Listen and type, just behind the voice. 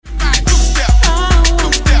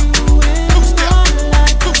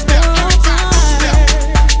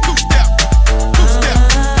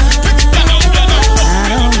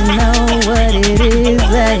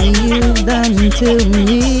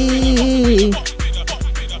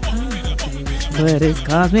what has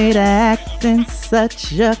caused me to act in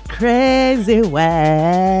such a crazy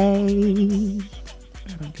way.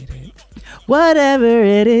 I don't get it. Whatever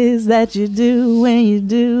it is that you do when you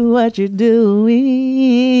do what you're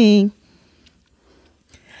doing,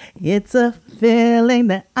 it's a feeling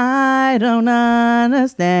that I don't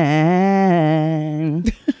understand.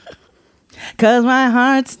 'Cause my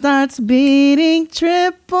heart starts beating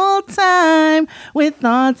triple time with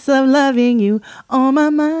thoughts of loving you on my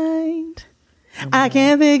mind. I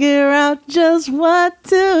can't figure out just what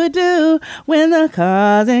to do when the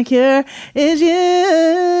cause and cure is you.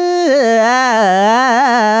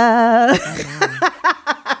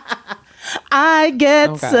 I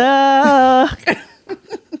get so...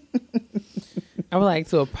 I would like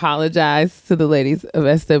to apologize to the ladies of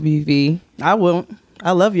SWV. I won't.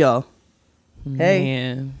 I love y'all. Hey.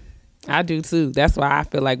 Man, I do too. That's why I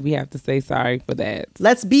feel like we have to say sorry for that.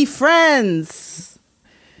 Let's be friends.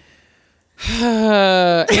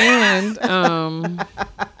 And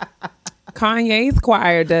Kanye's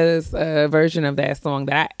choir does a version of that song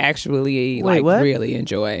that I actually really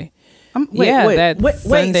enjoy.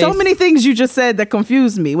 Wait. So many things you just said that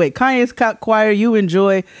confused me. Wait, Kanye's choir you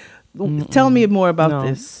enjoy. Tell me more about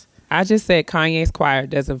this. I just said Kanye's choir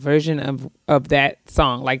does a version of that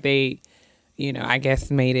song. Like they, I guess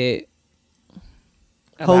made it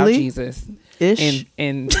about holy Jesus ish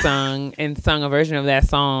and sung a version of that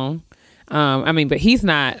song. But he's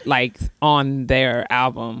not like on their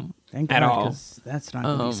album at all. That's not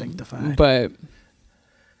going to be sanctified. But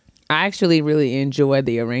I actually really enjoy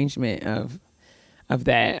the arrangement of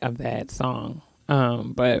that song.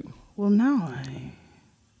 But no,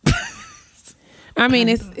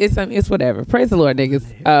 it's whatever. Praise the Lord,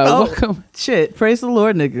 niggas. Welcome. Shit. Praise the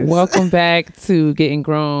Lord, niggas. Welcome back to Getting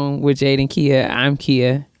Grown with Jade and Kia. I'm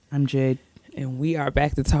Kia. I'm Jade. And we are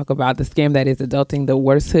back to talk about the scam that is adulting, the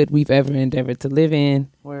worst hood we've ever endeavored to live in.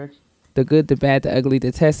 Word. The good, the bad, the ugly,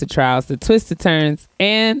 the tests, the trials, the twists, the turns,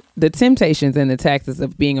 and the temptations and the taxes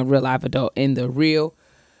of being a real life adult in the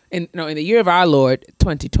year of our Lord,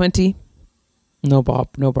 2020. No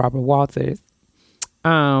Barbara Walters.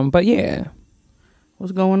 But yeah.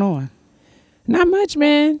 What's going on? Not much,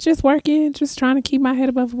 man. Just working, just trying to keep my head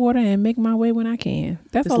above water and make my way when I can.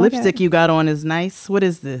 That's this all lipstick you got on is nice. What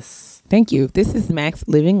is this? Thank you. This is Max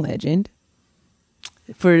Living Legend.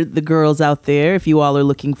 For the girls out there, if you all are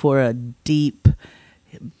looking for a deep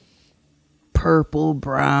purple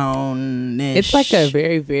brownish, it's like a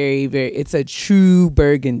very, very, very, it's a true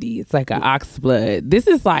burgundy. It's like an oxblood. This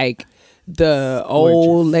is like the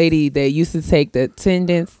old lady that used to take the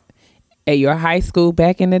attendance at your high school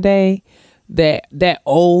back in the day. That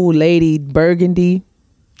old lady burgundy.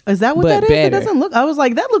 Is that what that is? Better. It doesn't look. I was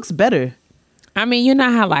like, that looks better. I mean, you know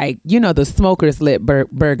how the smokers lit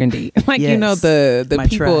burgundy, like yes, the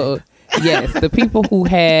people, tribe. Yes, the people who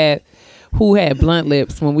had blunt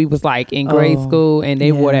lips when we was like in grade school, and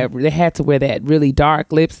they they had to wear that really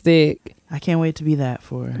dark lipstick. I can't wait to be that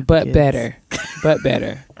for, but kids.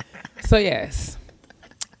 better. So yes,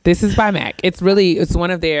 this is by MAC. It's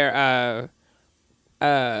one of their I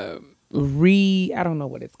don't know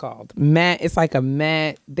what it's called. Matte. It's like a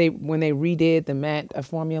matte. When they redid the matte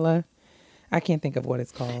formula. I can't think of what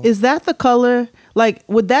it's called. Is that the color? Like,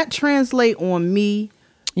 would that translate on me?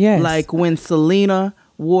 Yes. Like when Selena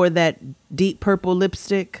wore that deep purple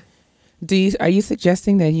lipstick? Are you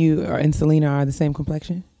suggesting that you and Selena are the same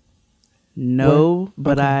complexion? No,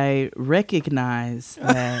 but okay. I recognize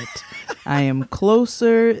that I am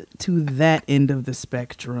closer to that end of the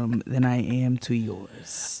spectrum than I am to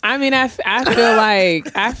yours. I mean, I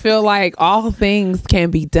feel like all things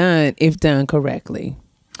can be done if done correctly.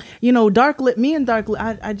 Dark lip. Me and dark lip.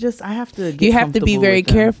 I have to. You have to be very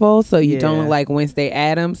careful so you don't look like Wednesday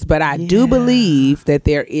Addams. But I do believe that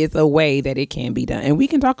there is a way that it can be done, and we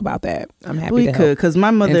can talk about that. I'm happy we could, because my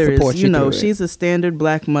mother is. She's a standard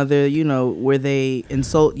black mother. Where they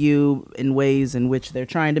insult you in ways in which they're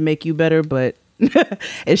trying to make you better, but.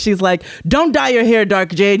 And she's like, "Don't dye your hair dark,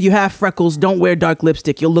 Jade. You have freckles. Don't wear dark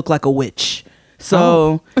lipstick. You'll look like a witch."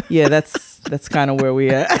 So that's kind of where we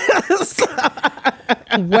at.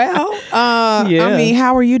 Well, I mean,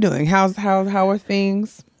 how are you doing? How are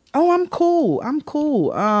things? Oh, I'm cool.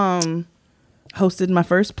 Hosted my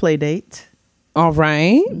first play date. All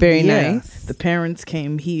right. Very nice. The parents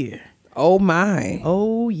came here. Oh my.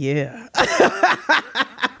 Oh yeah.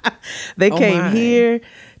 They came here.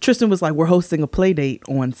 Tristan was like, "We're hosting a play date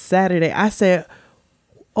on Saturday." I said,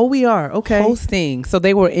 "Oh, we are. Okay." Hosting. So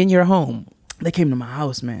they were in your home. They came to my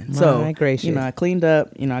house, man. My so, gracious. I cleaned up.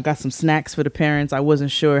 I got some snacks for the parents. I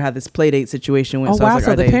wasn't sure how this play date situation went. Oh, wow.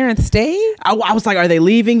 So the parents stayed? I was like, are they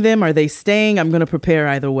leaving them? Are they staying? I'm going to prepare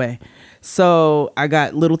either way. So I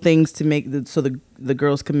got little things to make so the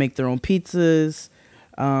girls can make their own pizzas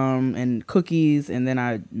and cookies. And then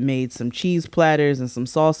I made some cheese platters and some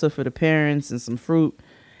salsa for the parents and some fruit.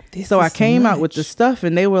 So I came out with the stuff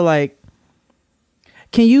and they were like,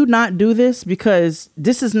 can you not do this? Because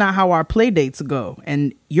this is not how our play dates go.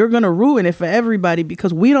 And you're going to ruin it for everybody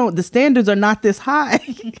because the standards are not this high.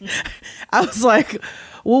 I was like,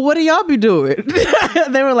 well, what do y'all be doing?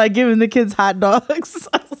 They were like giving the kids hot dogs.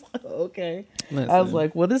 I was like, okay. Listen. I was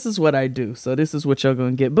like, well, this is what I do. So this is what y'all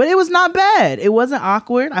going to get. But it was not bad. It wasn't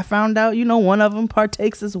awkward. I found out, one of them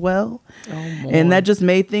partakes as well. Oh, and that just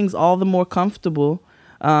made things all the more comfortable.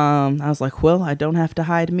 I was like, well, I don't have to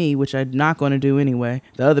hide me, which I'm not going to do anyway.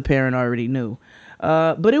 The other parent already knew.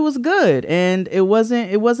 But it was good. And it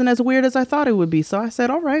wasn't as weird as I thought it would be. So I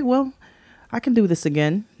said, all right, well, I can do this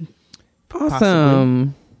again.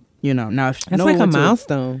 Awesome. Possibly. Now if that's like a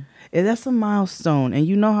milestone. That's a milestone. And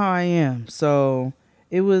you know how I am. So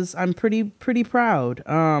I'm pretty proud.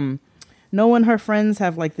 Noah and her friends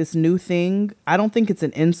have like this new thing. I don't think it's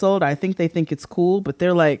an insult. I think they think it's cool, but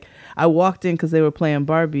they're like, I walked in because they were playing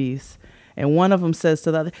Barbies and one of them says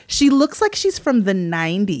to the other, she looks like she's from the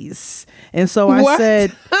 90s. And so I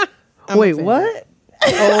said, wait, what?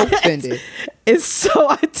 Oh, offended. And so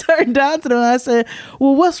I turned down to them and I said,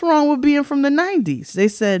 well, what's wrong with being from the 90s? They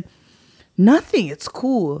said, nothing. It's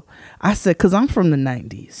cool. I said, because I'm from the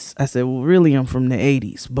 90s. I said, well, really, I'm from the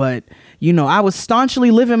 80s. But, I was staunchly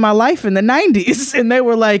living my life in the 90s. And they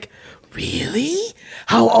were like, really?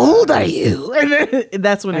 How old are you? And then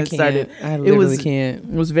that's when it started. I literally can't.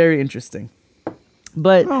 It was very interesting.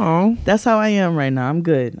 But that's how I am right now. I'm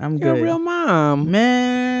good. You're a real mom.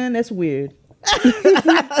 Man, that's weird.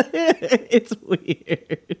 It's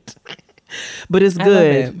weird. But it's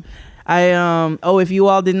good. If you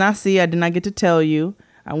all did not see, I did not get to tell you.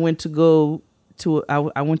 I went to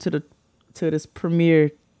this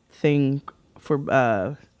premiere thing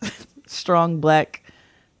for strong black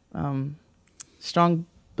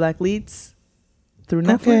leads through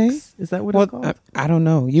Netflix. Okay. Is that what it's called? I don't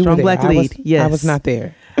know. You Strong were there. Black Lead. Yes, I was not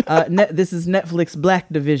there. This is Netflix Black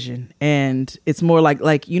Division, and it's more like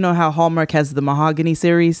how Hallmark has the Mahogany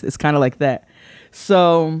series. It's kind of like that.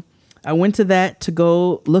 So I went to that to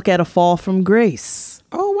go look at A Fall from Grace.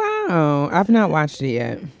 Oh, wow. I've not watched it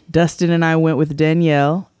yet. Dustin and I went with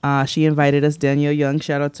Danielle. She invited us, Danielle Young.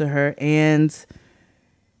 Shout out to her. And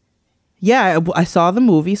yeah, I saw the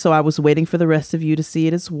movie, so I was waiting for the rest of you to see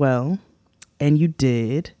it as well. And you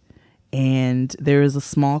did. And there is a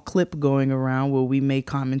small clip going around where we made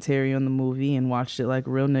commentary on the movie and watched it like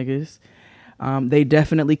real niggas. They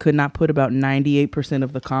definitely could not put about 98%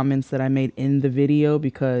 of the comments that I made in the video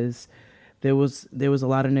because there was a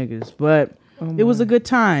lot of niggas, but it was a good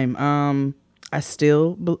time. I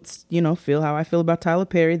still, feel how I feel about Tyler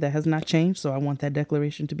Perry. That has not changed. So I want that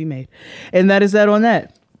declaration to be made. And that is that on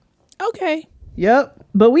that. Okay. Yep.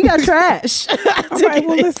 But we got trash. All right.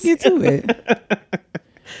 Well, let's get to it.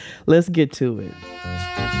 Let's get to it.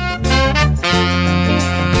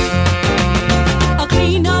 A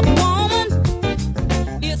clean up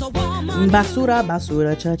woman is a woman. Basura,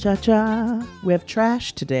 basura, cha, cha, cha. We have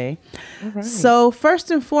trash today. Right. So first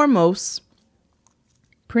and foremost,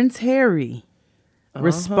 Prince Harry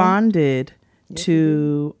responded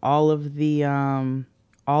to all of the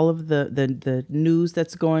news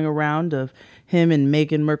that's going around of him and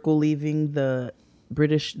Meghan Markle leaving the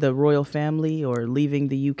royal family, or leaving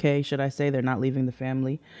the UK, should I say. They're not leaving the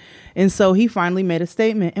family. And so he finally made a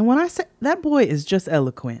statement. And when I say that boy is just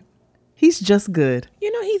eloquent, he's just good.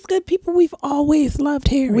 He's good. People, we've always loved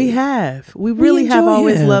Harry. We have. We really have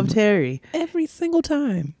always loved Harry. Every single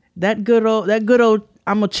time. That good old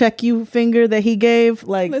I'm gonna check you finger that he gave,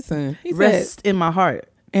 like, listen, he rests in my heart.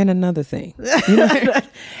 And another thing,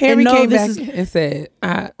 Harry came back and said,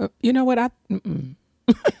 you know what? I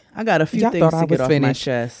got a few things to get off my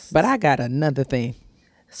chest, but I got another thing.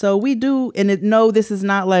 So we do, and this is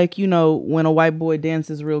not like, when a white boy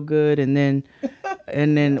dances real good and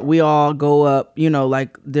then we all go up,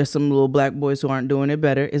 like there's some little black boys who aren't doing it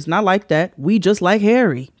better. It's not like that. We just like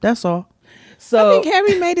Harry. That's all. So I think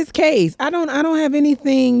Harry made his case. I don't have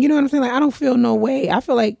anything, you know what I'm saying? Like, I don't feel no way. I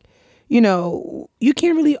feel like, you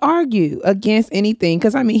can't really argue against anything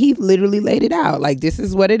because, he literally laid it out. Like, this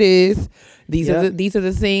is what it is. These are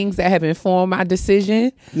the things that have informed my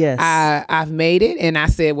decision. Yes. I've made it, and I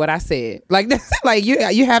said what I said. Like that's like you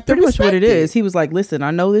have to pretty much what it respect is. He was like, listen,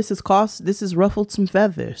 I know this has ruffled some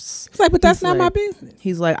feathers. It's like, but that's He's not like, my business.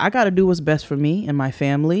 He's like, I got to do what's best for me and my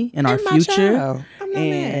family and our my future. child. I'm not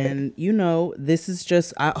and this is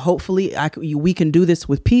just hopefully we can do this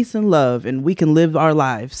with peace and love, and we can live our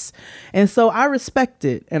lives. And so I respect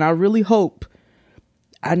it, and I really hope.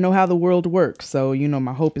 I know how the world works, so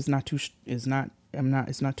my hope is not too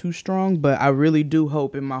strong, but I really do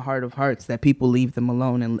hope in my heart of hearts that people leave them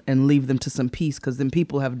alone and leave them to some peace, because then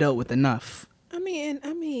people have dealt with enough. I mean,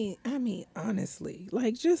 honestly,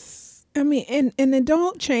 like and then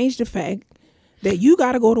don't change the fact that you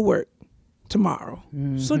got to go to work tomorrow.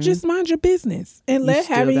 Mm-hmm. So just mind your business and let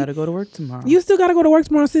Harry. You still got to go to work tomorrow. You still got to go to work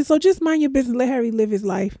tomorrow, sis. So just mind your business. Let Harry live his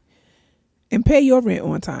life and pay your rent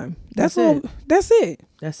on time. That's it. That's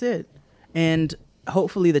it. And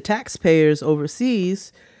hopefully the taxpayers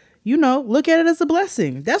overseas, look at it as a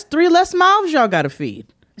blessing. That's 3 less mouths y'all got to feed.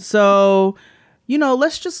 So,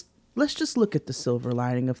 let's just look at the silver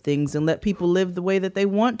lining of things and let people live the way that they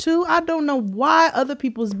want to. I don't know why other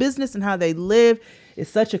people's business and how they live is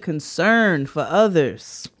such a concern for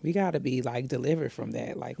others. We got to be like delivered from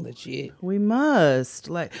that, like legit. We must.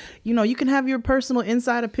 Like, you can have your personal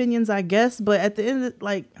inside opinions, I guess, but at the end of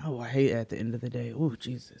I hate at the end of the day. Oh,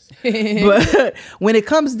 Jesus. But when it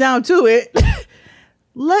comes down to it,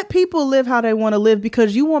 let people live how they want to live,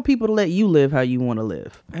 because you want people to let you live how you want to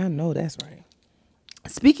live. I know that's right.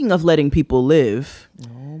 Speaking of letting people live.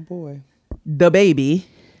 Oh, boy. The baby.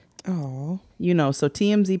 Oh. So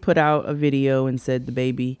TMZ put out a video and said the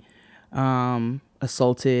baby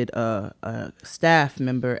assaulted a staff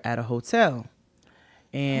member at a hotel.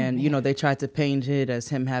 And, they tried to paint it as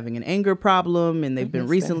him having an anger problem. And they've been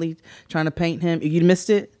recently trying to paint him. You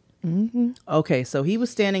missed it? Mm-hmm. Okay, so he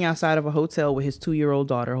was standing outside of a hotel with his 2-year-old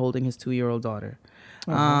daughter, holding his 2-year-old daughter.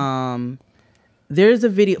 Uh-huh. There's a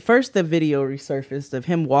video. First, the video resurfaced of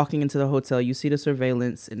him walking into the hotel. You see the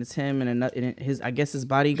surveillance, and it's him and his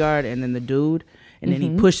bodyguard, and then the dude. And then he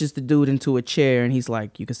pushes the dude into a chair, and he's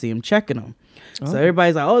like, you can see him checking him. Oh. So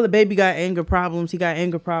everybody's like, oh, the baby got anger problems. He got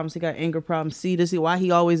anger problems. See, this is why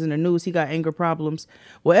he always in the news. He got anger problems.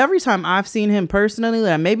 Well, every time I've seen him personally,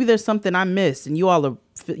 like maybe there's something I missed, and you all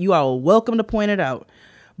are welcome to point it out.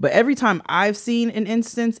 But every time I've seen an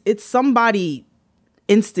instance, it's somebody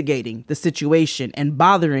instigating the situation and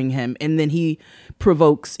bothering him, and then he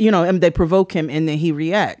provokes, and they provoke him, and then he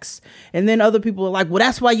reacts. And then other people are like, well,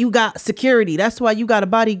 that's why you got security, that's why you got a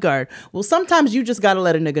bodyguard. Well, sometimes you just gotta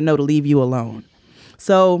let a nigga know to leave you alone.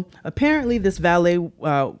 So apparently this valet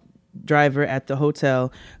driver at the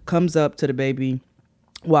hotel comes up to the baby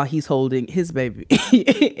while he's holding his baby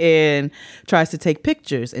and tries to take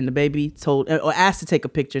pictures, and the baby asked to take a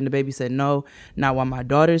picture, and the baby said, no, not while my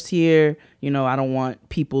daughter's here. I don't want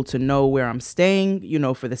people to know where I'm staying,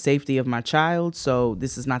 for the safety of my child. So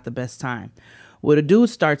this is not the best time. Well, the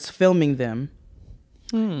dude starts filming them.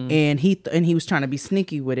 And he was trying to be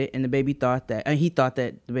sneaky with it, and the baby thought that, and he thought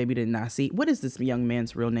that the baby did not see. What is this young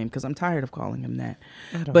man's real name? Because I'm tired of calling him that.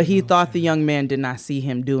 But he thought the young man did not see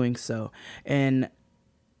him doing so, and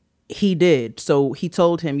he did. So he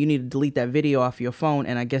told him, you need to delete that video off your phone.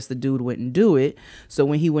 And I guess the dude wouldn't do it. So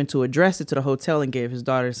when he went to address it to the hotel and gave his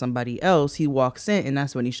daughter to somebody else, he walks in, and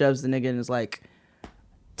that's when he shoves the nigga and is like,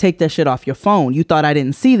 take that shit off your phone. You thought I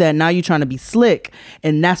didn't see that. Now you're trying to be slick,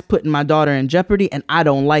 and that's putting my daughter in jeopardy, and I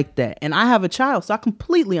don't like that. And I have a child, so I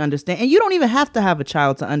completely understand. And you don't even have to have a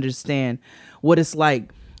child to understand what it's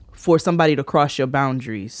like for somebody to cross your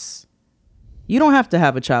boundaries. You don't have to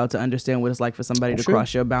have a child to understand what it's like for somebody to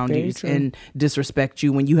cross your boundaries and disrespect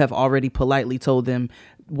you when you have already politely told them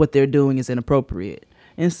what they're doing is inappropriate.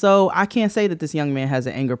 And so I can't say that this young man has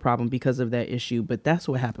an anger problem because of that issue, but that's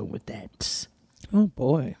what happened with that. Oh,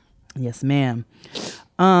 boy. Yes, ma'am.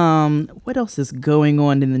 What else is going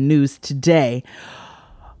on in the news today?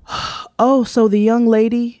 Oh, so the young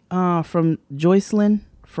lady from Joycelyn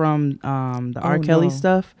from the R. Kelly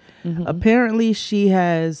stuff, apparently she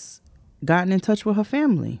has gotten in touch with her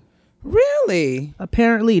family. Really?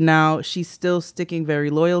 Apparently. Now she's still sticking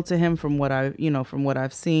very loyal to him from what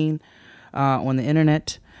I've seen on the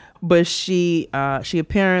internet. But she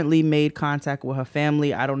apparently made contact with her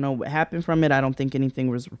family. I don't know what happened from it. I don't think anything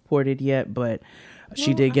was reported yet, but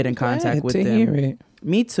she did get in contact with them. Hear it.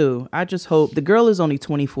 Me too. I just hope. The girl is only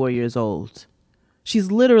 24 years old.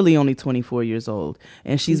 She's literally only 24 years old,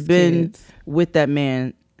 and she's been with that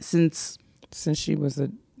man since she was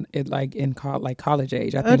college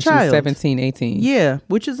age. I think she was 17, 18. Yeah,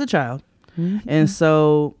 which is a child. Mm-hmm. And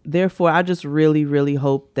so therefore I just really, really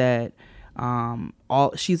hope that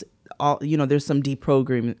all, there's some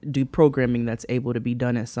deprogramming that's able to be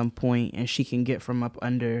done at some point, and she can get from up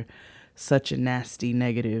under such a nasty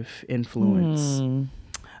negative influence.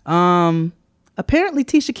 Apparently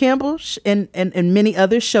Tisha Campbell and many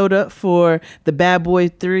others showed up for the Bad Boy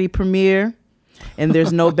 3 premiere, and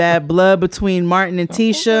there's no bad blood between Martin and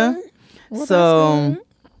Tisha. Okay. Well, so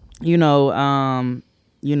we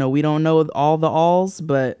don't know all the alls,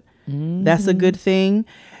 but that's a good thing.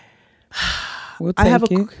 We'll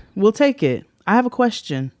take it. I have a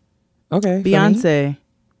question. Okay. Beyonce,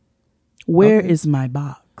 where is my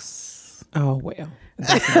box? Oh, well.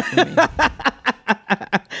 That's not for me.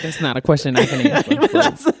 That's not a question I can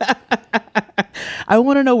answer. I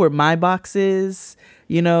want to know where my box is.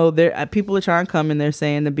 People are trying to come and they're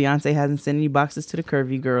saying that Beyonce hasn't sent any boxes to the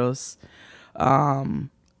Curvy Girls. I'm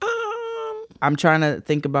trying to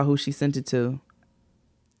think about who she sent it to.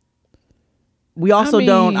 We also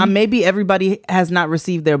don't. Maybe everybody has not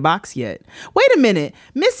received their box yet. Wait a minute.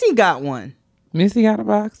 Missy got one. Missy got a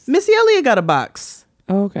box? Missy Elliott got a box.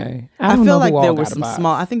 Okay. I feel like there were some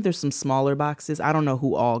small. I think there's some smaller boxes. I don't know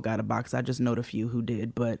who all got a box. I just know the few who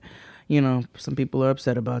did. But, some people are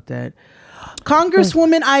upset about that.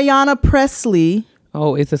 Congresswoman Ayanna Pressley.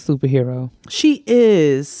 Oh, it's a superhero. She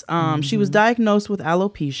is. She was diagnosed with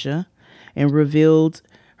alopecia and revealed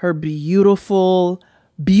her beautifully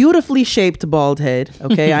shaped bald head.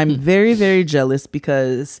 Okay, I'm very, very jealous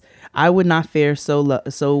because I would not fare so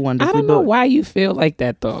wonderfully. I don't know why you feel like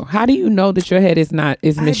that though. How do you know that your head is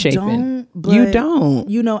misshapen? You don't.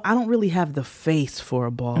 I don't really have the face for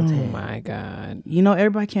a bald head. Oh my God.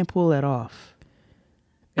 Everybody can't pull that off.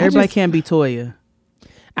 Everybody can't be Toya.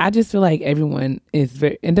 I just feel like everyone is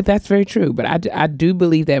and that's very true. But I do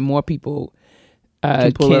believe that more people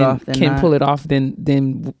can pull it off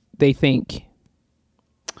than they think.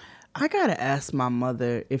 I gotta ask my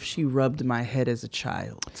mother if she rubbed my head as a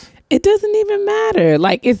child. It doesn't even matter.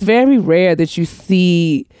 Like, it's very rare that you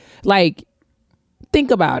see, like,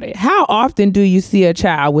 think about it. How often do you see a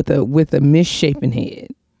child with a misshapen head?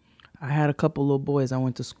 I had a couple little boys I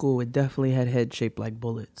went to school with, definitely had head shaped like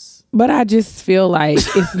bullets. But I just feel like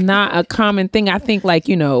it's not a common thing. I think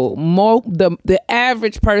the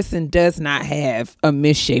average person does not have a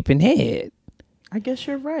misshapen head. I guess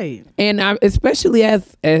you're right. And especially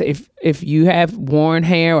if you have worn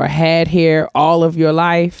hair or had hair all of your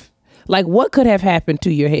life, like what could have happened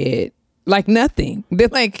to your head? Like nothing. They're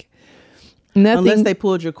like nothing. Unless they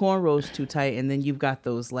pulled your cornrows too tight and then you've got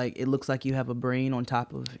those, like, it looks like you have a brain on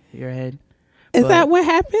top of your head. Is that what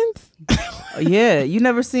happens? Yeah, you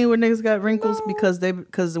never seen where niggas got wrinkles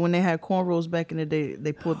because when they had cornrows back in the day,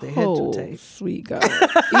 they pulled their head too tight. Sweet God.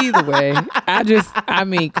 Either way,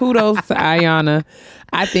 kudos to Ayanna.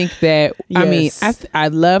 I think that I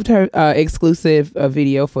loved her exclusive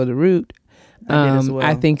video for The Root. I did as well.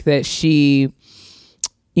 I think that she,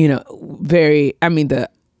 the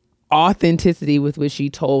authenticity with which she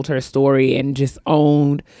told her story and just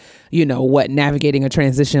owned what navigating a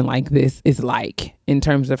transition like this is like, in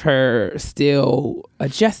terms of her still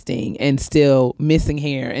adjusting and still missing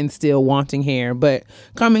hair and still wanting hair, but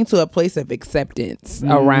coming to a place of acceptance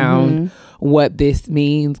around what this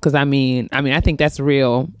means. Because I think that's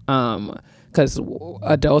real. Because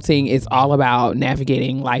adulting is all about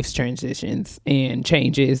navigating life's transitions and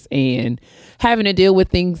changes and having to deal with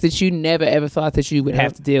things that you never ever thought that you would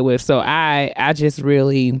have to deal with. So I just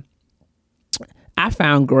really, I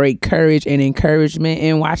found great courage and encouragement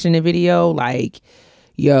in watching the video. Like,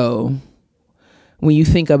 when you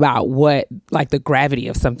think about what, like, the gravity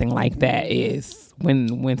of something like that is,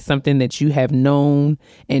 when something that you have known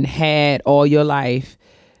and had all your life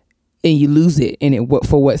and you lose it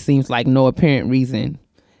for what seems like no apparent reason.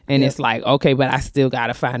 And it's like, okay, but I still got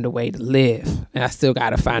to find a way to live, and I still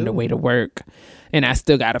got to find a way to work, and I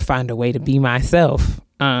still got to find a way to be myself.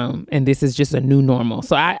 And this is just a new normal.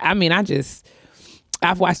 So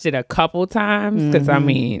I've watched it a couple times because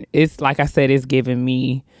it's like I said, it's given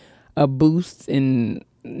me a boost in,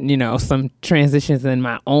 some transitions in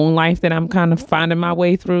my own life that I'm kind of finding my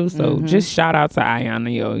way through. So just shout out to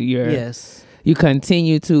Ayanna, you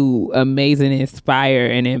continue to amaze and inspire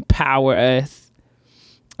and empower us.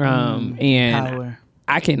 And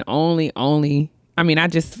I can only, I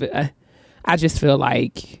just feel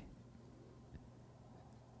like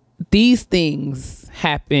these things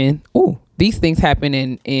happen. These things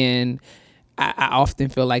happen, and I often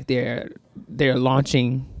feel like they're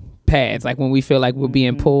launching pads. Like when we feel like we're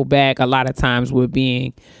being pulled back, a lot of times we're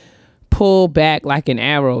being pulled back like an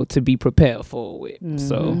arrow to be propelled forward.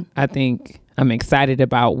 So I think I'm excited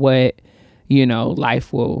about what,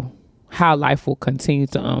 how life will continue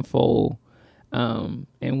to unfold, and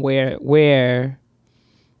where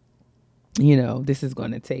this is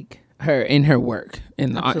going to take her in her work,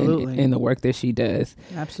 in the work that she does.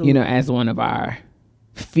 Absolutely. As one of our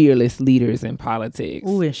fearless leaders in politics.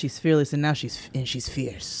 Ooh, and she's fearless, and now she's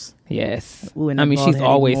fierce. Yes. Ooh, and she's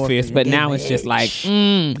always fierce, but now it's just like,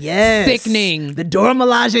 sickening. The Dora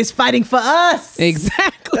Milaje is fighting for us.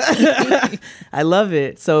 Exactly. I love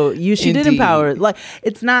it. So she did empower. Like,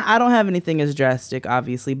 it's not, I don't have anything as drastic,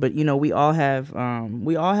 obviously, but we all have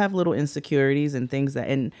little insecurities and things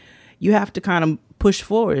and you have to kind of push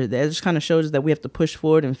forward. That just kind of shows that we have to push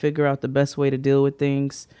forward and figure out the best way to deal with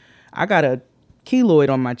things. I got a keloid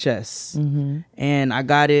on my chest, and I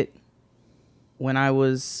got it when I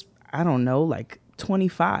was, I don't know, like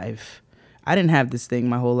 25. I didn't have this thing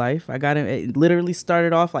my whole life. I got it. It literally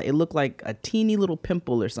started off like, it looked like a teeny little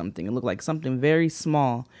pimple or something. It looked like something very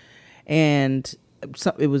small, and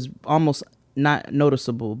it was almost not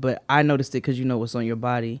noticeable, but I noticed it because what's on your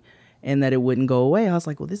body, and that it wouldn't go away. I was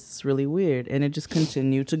like, well, this is really weird, and it just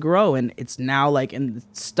continued to grow, and it's now like in the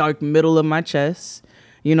stark middle of my chest.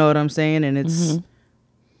 You know what I'm saying? And it's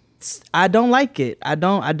I don't like it. I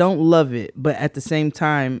don't love it. But at the same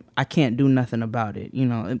time, I can't do nothing about it.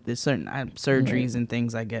 There's certain surgeries and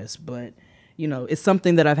things, I guess. But, it's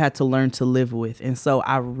something that I've had to learn to live with. And so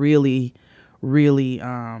I really, really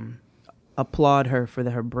applaud her for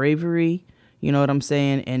her bravery. You know what I'm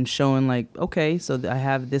saying? And showing like, okay, so I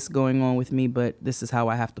have this going on with me, but this is how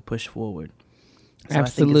I have to push forward. So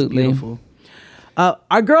absolutely. I think it's beautiful.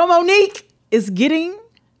 Our girl Monique is getting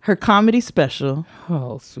her comedy special.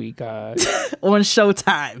 Oh, sweet God. On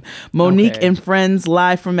Showtime. Monique and Friends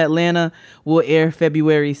Live from Atlanta will air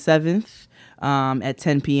February 7th at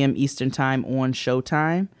 10 p.m. Eastern Time on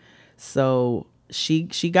Showtime. So she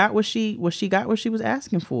got what she was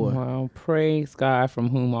asking for. Well, praise God from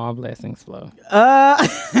whom all blessings flow.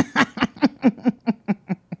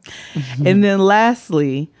 And then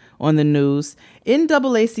lastly on the news,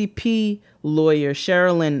 NAACP lawyer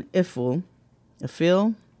Sherilyn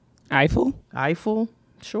Eiffel,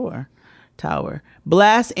 sure, Tower,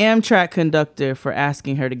 blasts Amtrak conductor for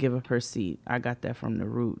asking her to give up her seat. I got that from The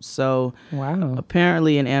Root. So wow,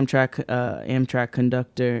 apparently an Amtrak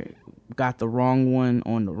conductor got the wrong one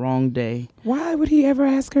on the wrong day. Why would he ever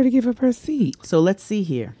ask her to give up her seat? So let's see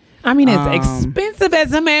here. I mean, as expensive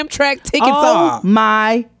as some Amtrak tickets are. Oh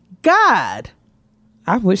my God.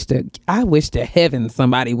 I wish to heaven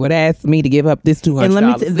somebody would ask me to give up this $200. And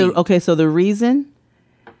let me so the reason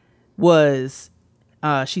was,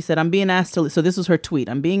 she said, I'm being asked to, so this was her tweet.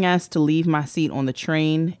 I'm being asked to leave my seat on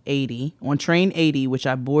train 80, which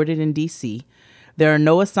I boarded in DC. There are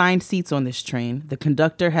no assigned seats on this train. The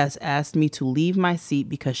conductor has asked me to leave my seat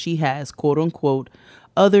because she has, quote unquote,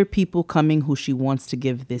 other people coming who she wants to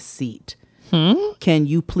give this seat. Can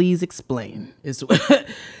you please explain?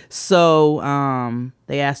 So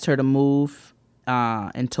they asked her to move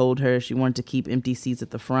and told her she wanted to keep empty seats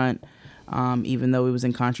at the front, even though it was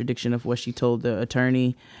in contradiction of what she told the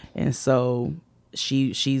attorney. And so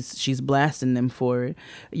she's blasting them for it.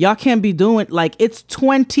 Y'all can't be doing, like, it's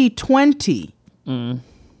 2020.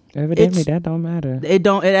 Evidently that don't matter. It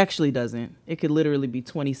actually doesn't. It could literally be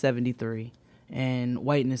 2073 and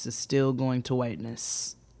whiteness is still going to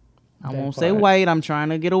whiteness. I won't say white. I'm trying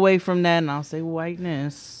to get away from that, and I'll say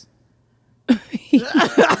whiteness.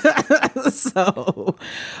 So,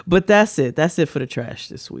 but that's it. That's it for the trash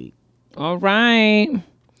this week. All right.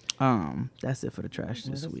 That's it for the trash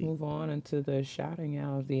this week. Let's move on into the shouting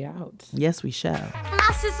out of the outs. Yes, we shall.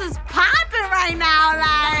 My sister's popping right now,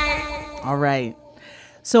 like. All right.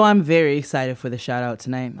 So I'm very excited for the shout out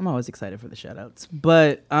tonight. I'm always excited for the shout outs.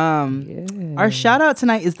 But our shout out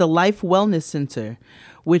tonight is the Life Wellness Center,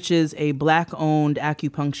 which is a Black-owned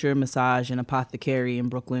acupuncture, massage, and apothecary in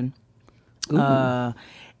Brooklyn.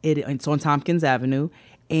 It's on Tompkins Avenue,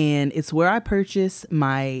 and it's where I purchase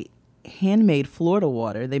my handmade Florida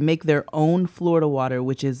water. They make their own Florida water,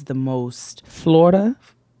 which is the most... Florida?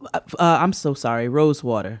 I'm so sorry, rose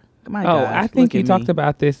water. My gosh, I think you talked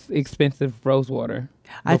about this expensive rose water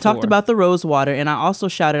before. I talked about the rose water, and I also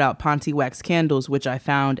shouted out Ponte Wax candles, which I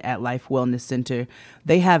found at Life Wellness Center.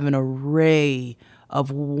 They have an array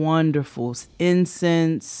of wonderful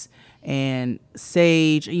incense and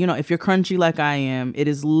sage. If you're crunchy like I am, it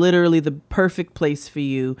is literally the perfect place for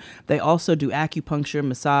you. They also do acupuncture,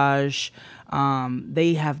 massage.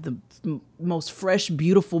 They have the most fresh,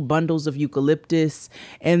 beautiful bundles of eucalyptus,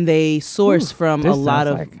 and they source from a lot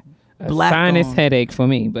of Black sinus headache for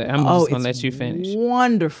me, but I'm just gonna let you finish.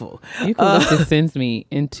 Wonderful. Eucalyptus sends me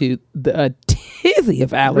into a tizzy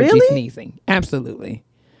of allergy sneezing. Absolutely.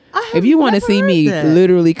 If you want to see me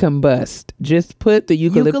literally combust, just put the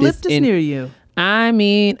eucalyptus near you. I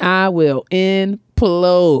mean, I will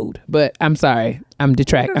explode. But I'm sorry. I'm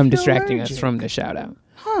distracting us from the shout out.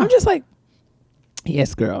 I'm just like,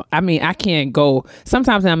 yes, girl. I mean, I can't go.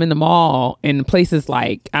 Sometimes I'm in the mall and places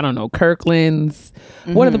like, I don't know, Kirkland's.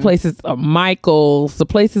 What are the places? Michael's. The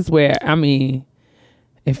places where, I mean,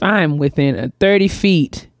 if I'm within 30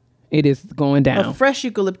 feet, it is going down. A fresh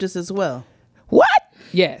eucalyptus as well. What?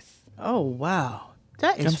 Yes. Oh, wow.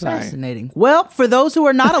 That is fascinating. Well, for those who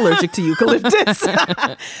are not allergic to eucalyptus,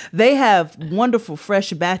 they have wonderful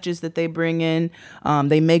fresh batches that they bring in.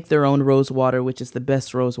 They make their own rose water, which is the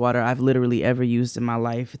best rose water I've literally ever used in my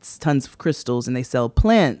life. It's tons of crystals, and they sell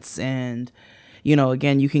plants. And, you know,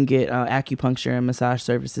 again, you can get acupuncture and massage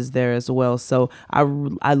services there as well. So I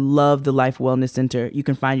love the Life Wellness Center. You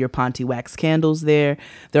can find your Ponte wax candles there.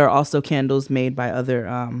 There are also candles made by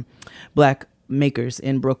other Black makers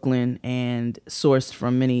in Brooklyn and sourced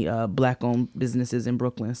from many Black-owned businesses in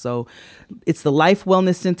Brooklyn. So it's the Life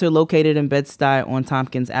Wellness Center located in Bed-Stuy on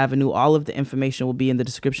Tompkins Avenue. All of the information will be in the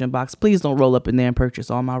description box. Please don't roll up in there and purchase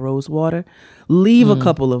all my rose water. Leave a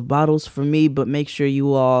couple of bottles for me, but make sure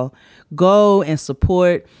you all go and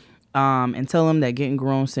support and tell them that Getting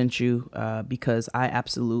Grown sent you because I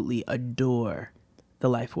absolutely adore the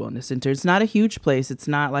Life Wellness Center. It's not a huge place. It's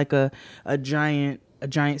not like a giant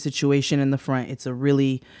situation in the front. It's a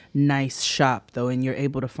really nice shop though, and you're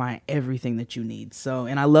able to find everything that you need. So,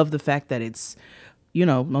 and I love the fact that it's, you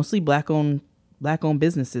know, mostly black owned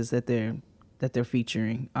businesses that they're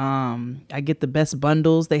featuring. I get the best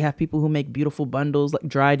bundles. They have people who make beautiful bundles like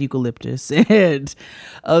dried eucalyptus and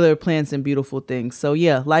other plants and beautiful things. So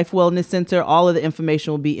yeah, Life Wellness Center. All of the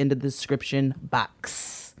information will be in the description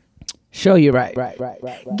box. Show you right.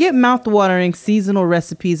 Get mouth-watering seasonal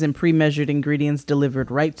recipes and pre-measured ingredients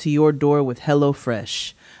delivered right to your door with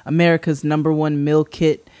HelloFresh, America's #1 meal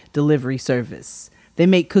kit delivery service. They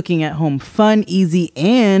make cooking at home fun, easy,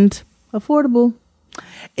 and affordable.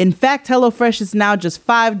 In fact, HelloFresh is now just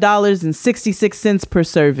 $5.66 per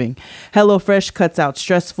serving. HelloFresh cuts out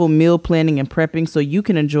stressful meal planning and prepping so you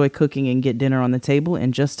can enjoy cooking and get dinner on the table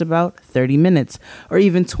in just about 30 minutes or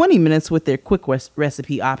even 20 minutes with their quick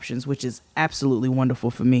recipe options, which is absolutely wonderful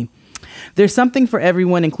for me. There's something for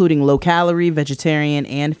everyone, including low-calorie, vegetarian,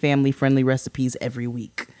 and family-friendly recipes every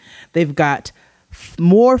week. They've got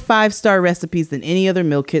more 5-star recipes than any other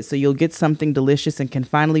meal kit, so you'll get something delicious and can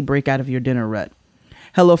finally break out of your dinner rut.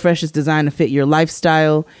 HelloFresh is designed to fit your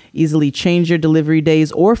lifestyle, easily change your delivery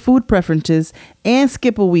days or food preferences, and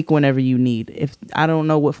skip a week whenever you need. If I don't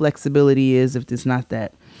know what flexibility is if it's not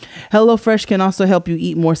that. HelloFresh can also help you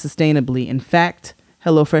eat more sustainably. In fact,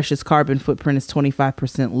 HelloFresh's carbon footprint is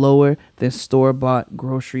 25% lower than store-bought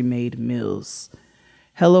grocery-made meals.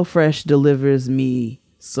 HelloFresh delivers me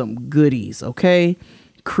some goodies, okay?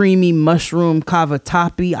 Creamy mushroom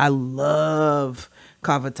cavatappi. I love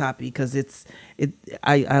cavatappi because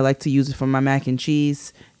I like to use it for my mac and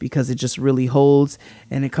cheese because it just really holds,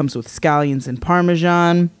 and it comes with scallions and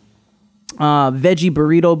Parmesan, veggie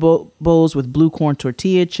burrito bowls with blue corn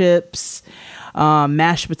tortilla chips,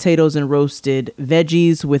 mashed potatoes and roasted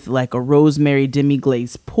veggies with like a rosemary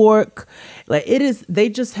demi-glazed pork. Like they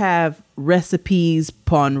just have recipes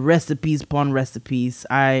upon recipes upon recipes.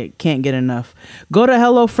 I can't get enough. Go to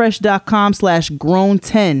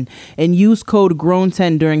HelloFresh.com/grown10 and use code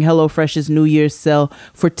grown10 during HelloFresh's New Year's sale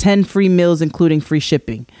for 10 free meals, including free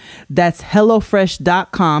shipping. That's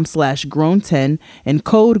HelloFresh.com/grown10 and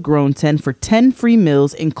code grown10 for 10 free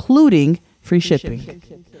meals, including free shipping.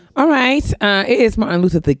 All right. It is Martin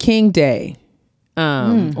Luther King Day.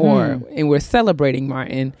 And we're celebrating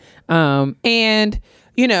Martin. And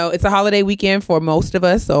you know, it's a holiday weekend for most of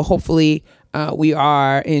us. So hopefully we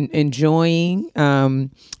are enjoying,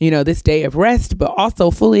 this day of rest, but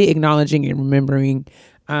also fully acknowledging and remembering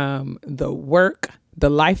the work, the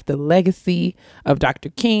life, the legacy of Dr.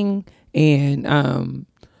 King, and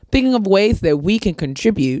thinking of ways that we can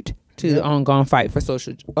contribute to the ongoing fight for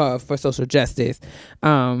social justice.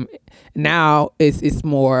 Now it's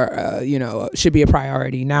more, should be a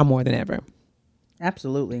priority now more than ever.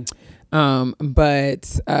 Absolutely.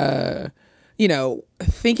 But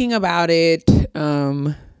thinking about it,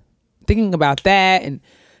 thinking about that, and,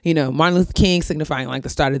 Martin Luther King signifying like the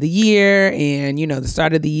start of the year, and, the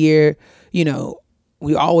start of the year,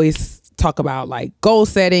 we always talk about like goal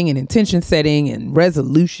setting and intention setting and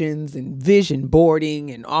resolutions and vision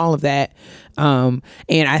boarding and all of that. And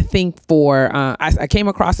I think I came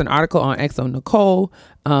across an article on Exo Nicole,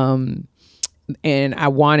 and I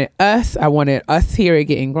wanted us here at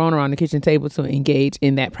Getting Grown around the kitchen table to engage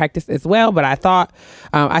in that practice as well. But I thought,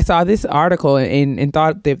 I saw this article and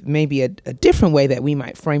thought there may be a different way that we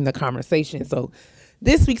might frame the conversation. So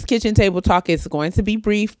this week's kitchen table talk is going to be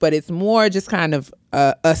brief, but it's more just kind of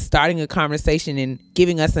us starting a conversation and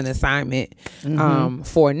giving us an assignment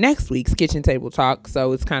for next week's kitchen table talk.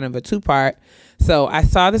 So it's kind of a 2-part. So I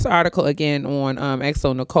saw this article again on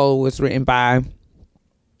XO Nicole. It was written by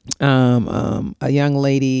a young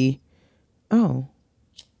lady. A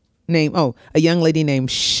young lady named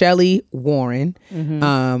Shelly Warren.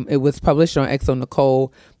 It was published on XO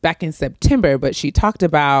Nicole back in September, but she talked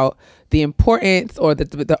about the importance, or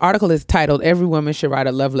the article is titled "Every Woman Should Write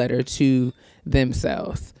a Love Letter to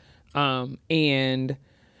Themselves," and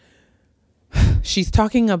she's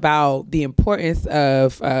talking about the importance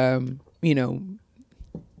of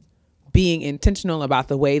being intentional about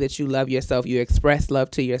the way that you love yourself, you express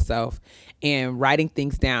love to yourself, and writing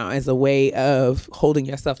things down as a way of holding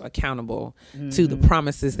yourself accountable to the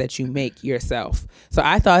promises that you make yourself. So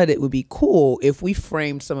I thought it would be cool if we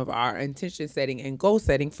framed some of our intention setting and goal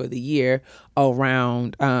setting for the year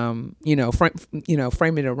around, frame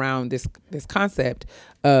it around this concept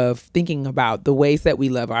of thinking about the ways that we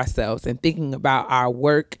love ourselves and thinking about our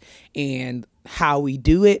work and how we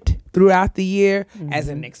do it throughout the year as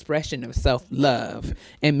an expression of self-love.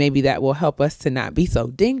 And maybe that will help us to not be so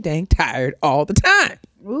ding dang tired all the time.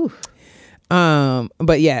 Ooh.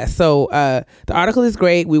 But yeah, so the article is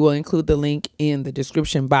great. We will include the link in the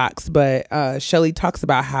description box. But Shelly talks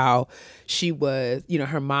about how she was,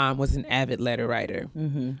 her mom was an avid letter writer.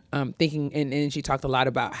 Thinking, and she talked a lot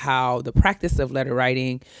about how the practice of letter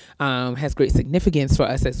writing has great significance for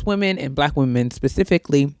us as women, and Black women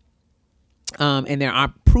specifically. And there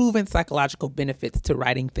are proven psychological benefits to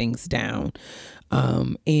writing things down.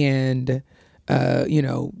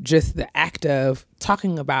 Just the act of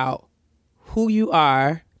talking about who you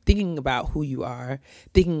are, thinking about who you are,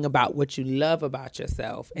 thinking about what you love about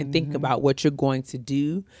yourself, and thinking about what you're going to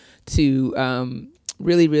do to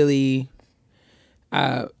really, really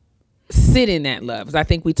sit in that love. Because I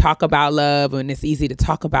think we talk about love and it's easy to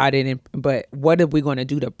talk about it, but what are we going to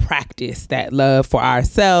do to practice that love for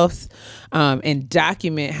ourselves, and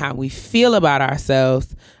document how we feel about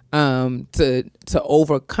ourselves, to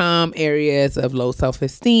overcome areas of low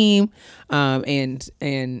self-esteem, and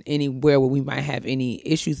anywhere where we might have any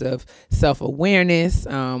issues of self-awareness,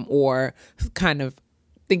 or kind of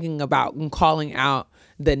thinking about and calling out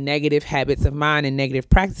the negative habits of mind and negative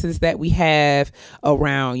practices that we have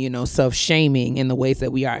around, self-shaming and the ways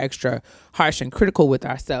that we are extra harsh and critical with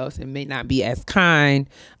ourselves and may not be as kind.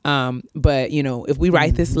 But if we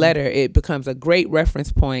write this letter, it becomes a great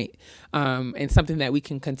reference point, and something that we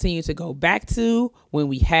can continue to go back to when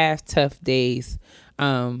we have tough days.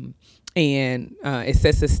 And it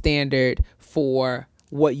sets a standard for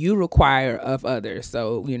what you require of others.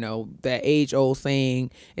 So, that age old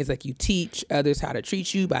saying is like, you teach others how to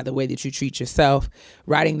treat you by the way that you treat yourself.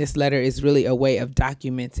 Writing this letter is really a way of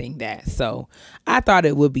documenting that. So I thought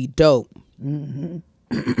it would be dope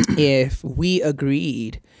if we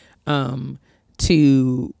agreed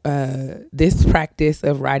to this practice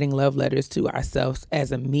of writing love letters to ourselves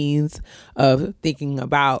as a means of thinking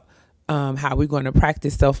about how we're going to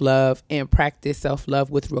practice self-love, and practice self-love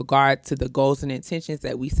with regard to the goals and intentions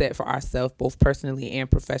that we set for ourselves, both personally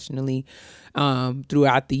and professionally,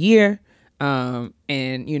 throughout the year, and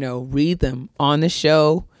read them on the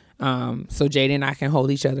show, so Jada and I can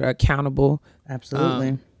hold each other accountable.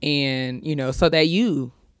 Absolutely. And so that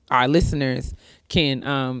you, our listeners, can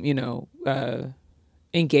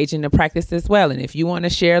engage in the practice as well. And if you want to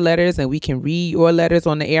share letters and we can read your letters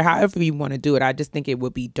on the air, however you want to do it, I just think it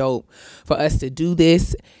would be dope for us to do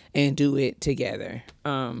this and do it together.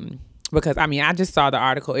 Because I just saw the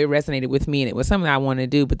article, it resonated with me, and it was something I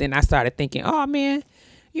wanted to do. But then I started thinking, oh man,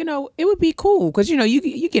 it would be cool because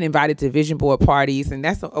you get invited to vision board parties, and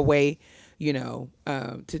that's a way to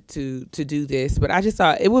do this. But I just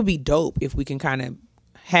thought it would be dope if we can kind of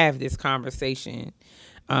have this conversation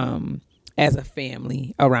as a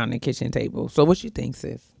family around the kitchen table. So what you think,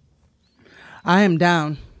 sis? I am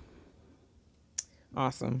down.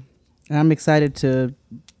 Awesome. I'm excited to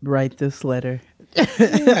write this letter.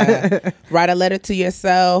 Yeah. Write a letter to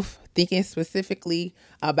yourself, thinking specifically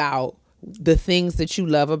about the things that you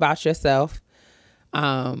love about yourself,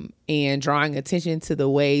 and drawing attention to the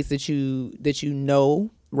ways that you know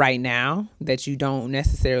right now that you don't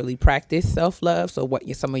necessarily practice self-love. So what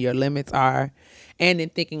some of your limits are, and then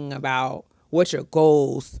thinking about what your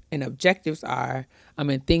goals and objectives are,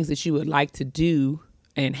 and things that you would like to do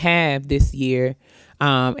and have this year,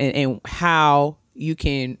 and how you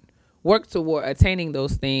can work toward attaining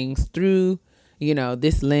those things through,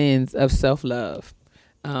 this lens of self-love,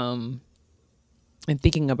 and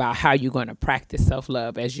thinking about how you're going to practice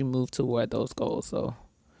self-love as you move toward those goals. So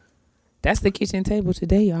that's the kitchen table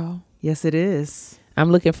today, y'all. Yes, it is.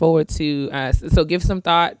 I'm looking forward to, so give some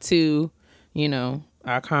thought to,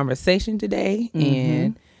 our conversation today.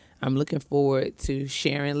 And I'm looking forward to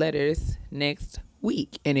sharing letters next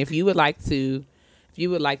week. And if you would like to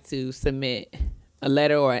submit a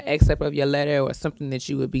letter or an excerpt of your letter or something that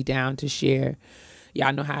you would be down to share,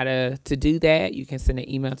 y'all know how to do that. You can send an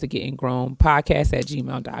email to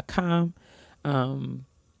gettinggrownpodcast@gmail.com.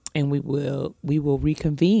 And we will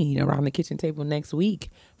reconvene around the kitchen table next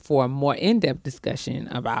week for a more in-depth discussion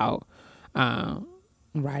about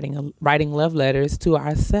writing love letters to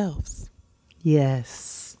ourselves.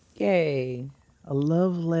 Yes. Yay. A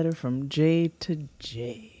love letter from Jade to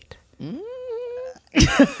Jade.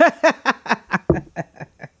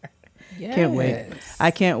 Yes. Can't wait.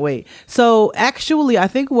 I can't wait. So actually, I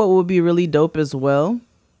think what would be really dope as well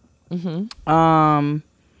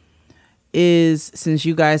is, since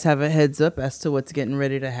you guys have a heads up as to what's getting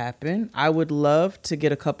ready to happen, I would love to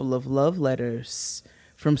get a couple of love letters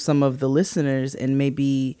from some of the listeners and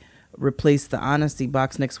maybe replace the honesty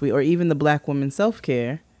box next week, or even the Black Woman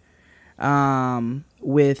Self-Care,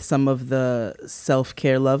 with some of the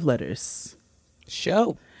self-care love letters.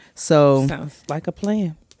 Show. So sounds like a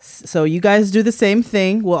plan. So you guys do the same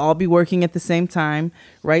thing. We'll all be working at the same time.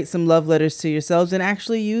 Write some love letters to yourselves and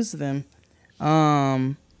actually use them.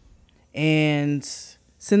 And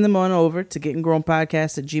send them on over to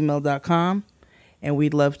gettinggrownpodcast@gmail.com. And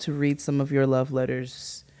we'd love to read some of your love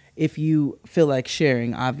letters if you feel like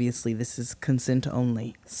sharing. Obviously, this is consent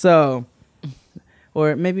only. So,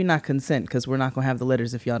 or maybe not consent, because we're not going to have the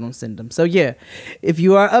letters if y'all don't send them. So, yeah, if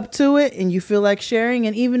you are up to it and you feel like sharing,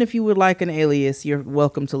 and even if you would like an alias, you're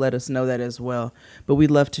welcome to let us know that as well. But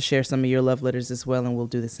we'd love to share some of your love letters as well, and we'll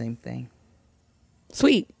do the same thing.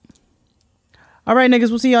 Sweet. All right, niggas,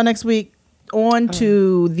 we'll see y'all next week. On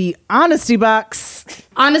to the honesty box.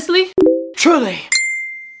 Honestly? Truly.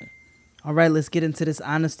 All right, let's get into this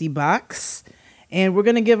honesty box. And we're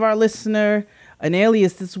going to give our listener an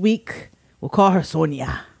alias this week. We'll call her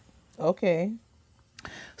Sonia. Okay.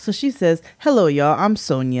 So she says, "Hello, y'all. I'm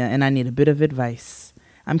Sonia, and I need a bit of advice.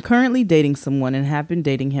 I'm currently dating someone and have been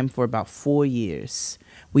dating him for about 4 years.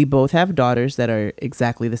 We both have daughters that are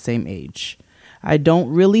exactly the same age. I don't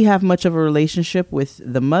really have much of a relationship with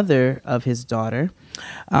the mother of his daughter,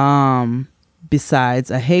 besides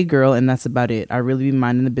a hey girl, and that's about it. I really be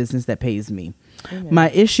minding the business that pays me. Amen. My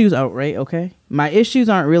issues, my issues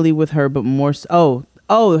aren't really with her, but more so,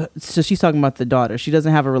 so she's talking about the daughter. She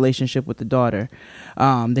doesn't have a relationship with the daughter.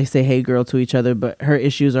 They say hey girl to each other, but her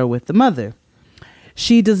issues are with the mother.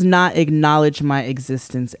 She does not acknowledge my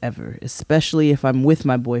existence ever, especially if I'm with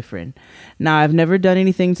my boyfriend. Now, I've never done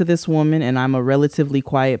anything to this woman, and I'm a relatively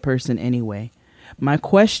quiet person anyway. My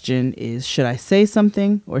question is, should I say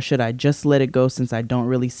something, or should I just let it go since I don't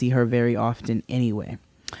really see her very often anyway?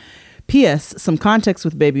 P.S. Some context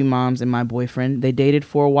with baby moms and my boyfriend. They dated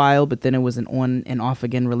for a while, but then it was an on and off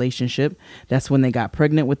again relationship. That's when they got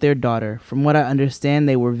pregnant with their daughter. From what I understand,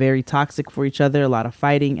 they were very toxic for each other, a lot of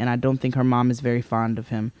fighting, and I don't think her mom is very fond of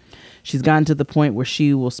him. She's gotten to the point where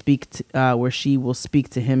she will speak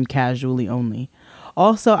to him casually only.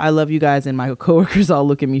 Also, I love you guys, and my coworkers all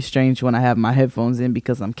look at me strange when I have my headphones in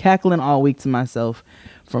because I'm cackling all week to myself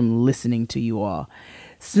from listening to you all.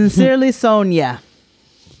 Sincerely, Sonia.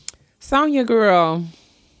 Sonia, girl,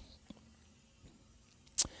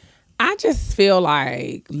 I just feel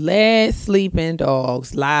like let sleeping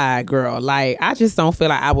dogs lie, girl. Like, I just don't feel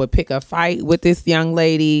like I would pick a fight with this young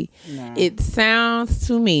lady. Nah. It sounds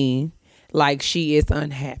to me like she is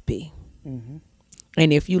unhappy. Mm-hmm.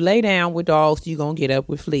 And if you lay down with dogs, you're going to get up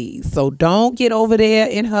with fleas. So don't get over there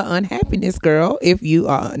in her unhappiness, girl, if you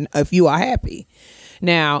are happy.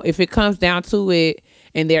 Now, if it comes down to it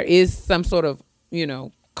and there is some sort of,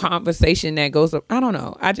 conversation that goes up, I don't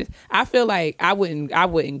know. I feel like I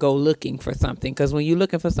wouldn't go looking for something, because when you're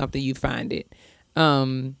looking for something, you find it.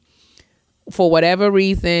 For whatever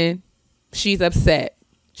reason, she's upset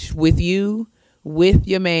with you, with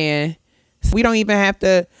your man. We don't even have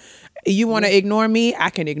to. You want to ignore me? I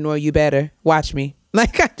can ignore you better. Watch me.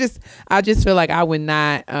 Like, I just feel like I would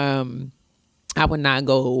not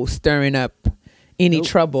go stirring up any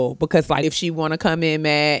trouble, because like if she want to come in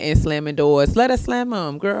mad and slamming doors, let her slam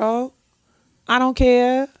them, girl. I don't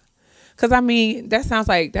care. Because I mean, that sounds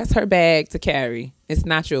like that's her bag to carry. It's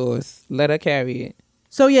not yours. Let her carry it.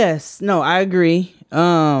 So yes, no, I agree.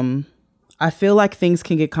 I feel like things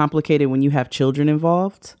can get complicated when you have children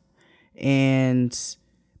involved, and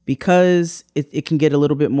because it can get a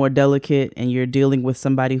little bit more delicate, and you're dealing with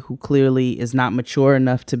somebody who clearly is not mature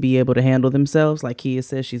enough to be able to handle themselves. Like Kia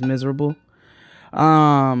says, she's miserable.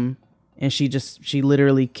 And and she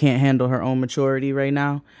literally can't handle her own maturity right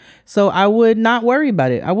now. So I would not worry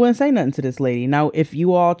about it. I wouldn't say nothing to this lady. Now, if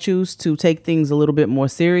you all choose to take things a little bit more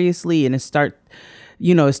seriously and it starts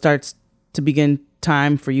to begin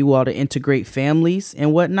time for you all to integrate families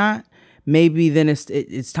and whatnot, maybe then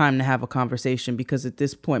it's time to have a conversation, because at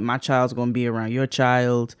this point my child's going to be around your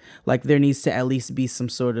child. Like, there needs to at least be some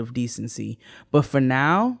sort of decency. But for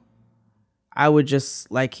now, I would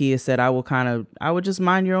just, like Kia said, I would just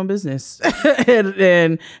mind your own business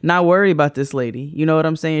and not worry about this lady. You know what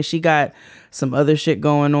I'm saying? She got some other shit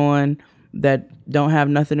going on that don't have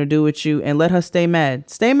nothing to do with you, and let her stay mad.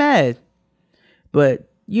 Stay mad.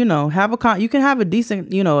 But, you know, you can have a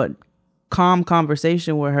decent, you know, a calm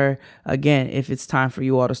conversation with her, again, if it's time for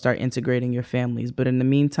you all to start integrating your families. But in the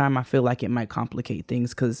meantime, I feel like it might complicate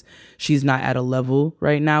things because she's not at a level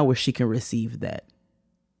right now where she can receive that.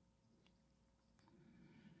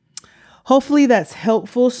 Hopefully that's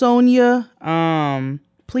helpful, Sonia.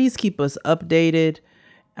 Please keep us updated,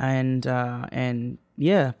 and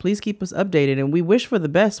yeah, please keep us updated. And we wish for the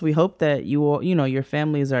best. We hope that you all, you know, your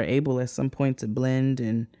families are able at some point to blend,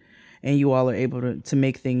 and you all are able to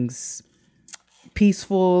make things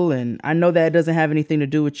peaceful. And I know that it doesn't have anything to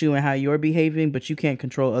do with you and how you're behaving, but you can't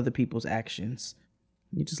control other people's actions.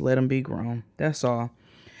 You just let them be grown. That's all.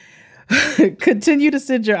 Continue to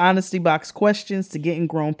send your honesty box questions to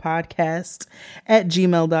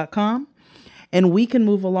gettinggrownpodcast@gmail.com, and we can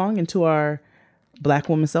move along into our Black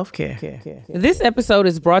woman self-care. This episode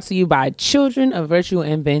is brought to you by Children of Virtue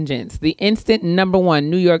and Vengeance, the instant #1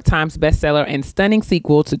 New York Times bestseller and stunning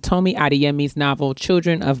sequel to Tomi Adeyemi's novel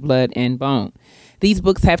Children of Blood and Bone. These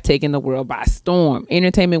books have taken the world by storm.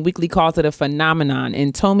 Entertainment Weekly calls it a phenomenon,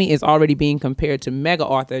 and Tomi is already being compared to mega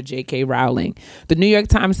author J.K. Rowling. The New York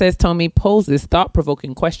Times says Tomi poses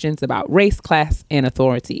thought-provoking questions about race, class, and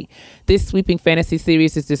authority. This sweeping fantasy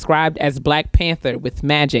series is described as Black Panther with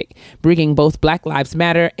magic, bringing both Black Lives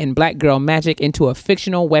Matter and Black girl magic into a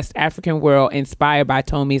fictional West African world inspired by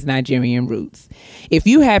Tomi's Nigerian roots. If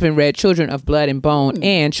you haven't read Children of Blood and Bone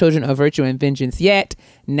and Children of Virtue and Vengeance yet,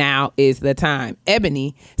 now is the time.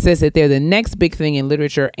 Ebony says that they're the next big thing in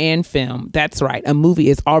literature and film. That's right. A movie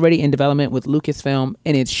is already in development with Lucasfilm,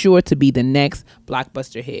 and it's sure to be the next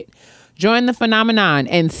blockbuster hit. Join the phenomenon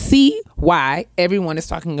and see why everyone is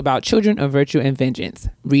talking about Children of Virtue and Vengeance.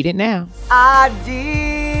 Read it now. I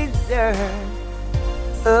deserve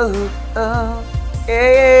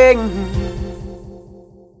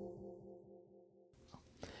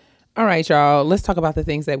All right, y'all. Let's talk about the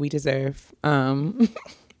things that we deserve.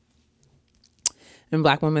 In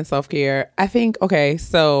Black women self-care. I think, okay,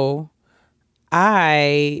 so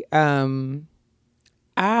I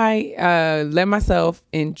let myself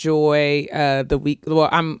enjoy the week. Well,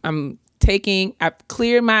 I've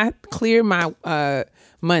cleared my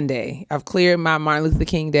Monday. I've cleared my Martin Luther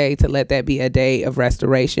King Day to let that be a day of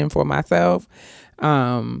restoration for myself.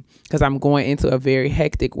 Because I'm going into a very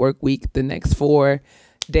hectic work week. The next 4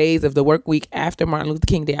 days of the work week after Martin Luther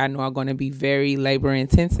King Day, I know are going to be very labor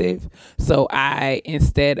intensive. So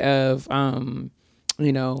instead of, I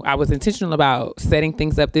was intentional about setting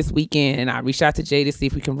things up this weekend, and I reached out to Jay to see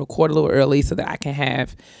if we can record a little early so that I can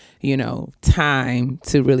have, time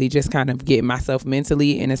to really just kind of get myself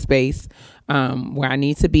mentally in a space where I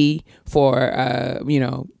need to be for,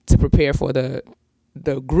 to prepare for the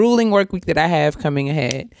grueling work week that I have coming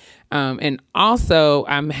ahead. And also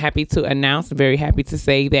I'm very happy to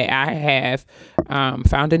say that I have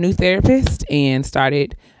found a new therapist and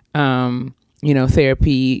started,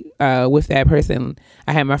 therapy with that person.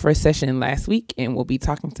 I had my first session last week and we'll be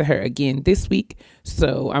talking to her again this week.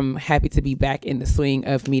 So I'm happy to be back in the swing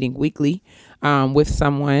of meeting weekly with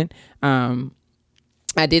someone.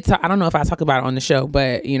 I don't know if I talked about it on the show,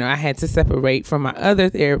 but, I had to separate from my other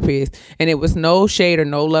therapist, and it was no shade or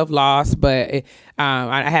no love lost. But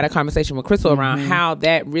I had a conversation with Crystal around how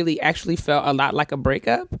that really actually felt a lot like a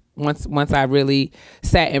breakup once I really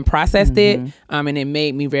sat and processed it. And it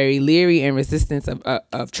made me very leery and resistant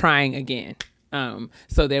of trying again.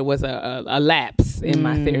 So there was a lapse in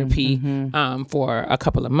my therapy for a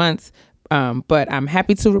couple of months. But I'm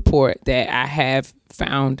happy to report that I have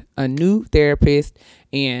found a new therapist,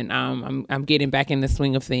 and I'm getting back in the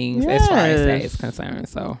swing of things as far as that is concerned.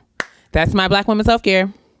 So that's my Black woman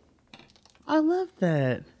self-care. I love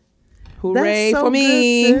that. Hooray for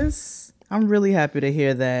me. Good, sis. I'm really happy to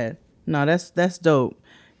hear that. No, that's dope.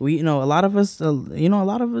 We, a lot of us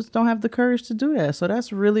don't have the courage to do that. So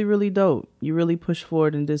that's really, really dope. You really pushed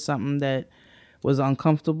forward and did something that was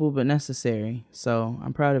uncomfortable but necessary. So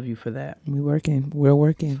I'm proud of you for that. We're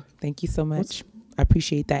working. Thank you so much. I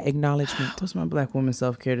appreciate that acknowledgement. What's my black woman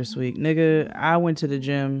self-care this week? Nigga, I went to the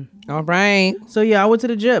gym. All right. So yeah, I went to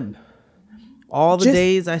the gym. All the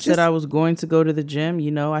days I said I was going to go to the gym,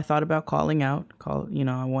 you know, I thought about calling out.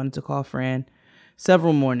 I wanted to call Fran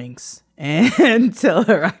several mornings and tell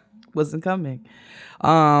her I wasn't coming.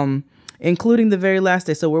 Including the very last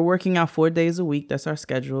day. So we're working out 4 days a week. That's our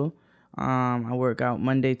schedule. I work out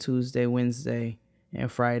Monday, Tuesday, Wednesday,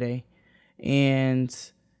 and Friday. And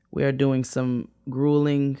we are doing some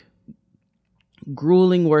grueling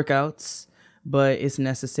workouts, but it's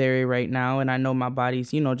necessary right now. And I know my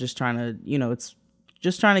body's, just trying to, it's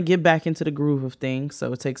just trying to get back into the groove of things.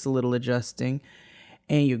 So it takes a little adjusting.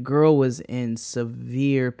 And your girl was in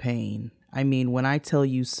severe pain. I mean, when I tell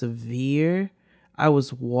you severe, I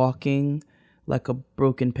was walking like a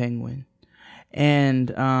broken penguin.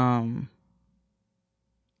 And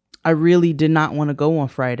I really did not want to go on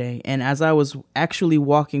Friday. And as I was actually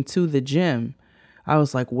walking to the gym, I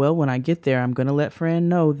was like, well, when I get there, I'm going to let Fran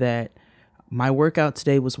know that my workout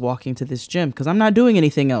today was walking to this gym because I'm not doing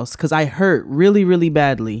anything else because I hurt really, really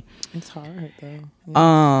badly. It's hard, though.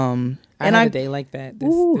 Yeah. I had a day like that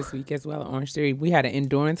this week as well at Orange Theory. We had an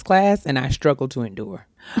endurance class, and I struggled to endure.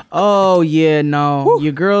 Oh, yeah, no.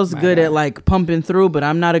 Your girl's good at, like, pumping through, but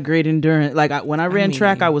I'm not a great endurance. Like, when I ran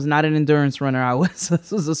track, I was not an endurance runner. I was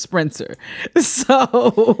a sprinter.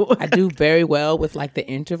 So I do very well with, like, the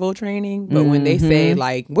interval training. But when they say,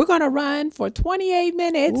 like, we're going to run for 28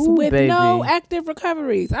 minutes with no active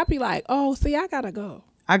recoveries, I'd be like, oh, see, I got to go.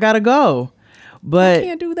 But I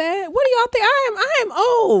can't do that. What do y'all think? I am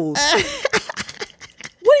old.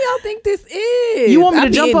 What do y'all think this is? You want me to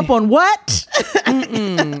jump up on what?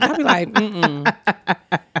 I'd be like,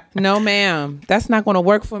 no, ma'am. That's not going to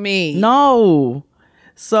work for me. No.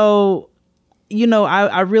 So,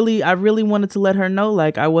 I really wanted to let her know,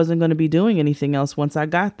 like, I wasn't going to be doing anything else once I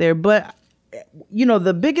got there. But,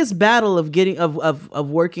 the biggest battle of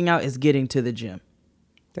working out is getting to the gym.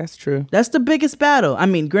 That's true. That's the biggest battle. I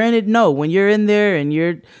mean, granted, no, when you're in there and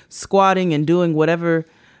you're squatting and doing whatever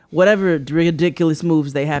ridiculous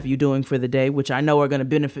moves they have you doing for the day, which I know are going to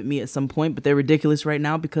benefit me at some point, but they're ridiculous right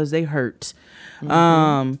now because they hurt.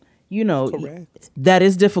 Correct. That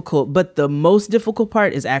is difficult, but the most difficult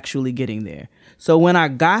part is actually getting there. So when I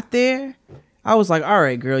got there, I was like, all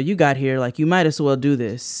right, girl, you got here. Like, you might as well do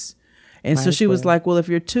this. And so she was like, well, if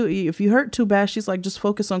you hurt too bad, she's like, just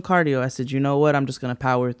focus on cardio. I said, you know what? I'm just going to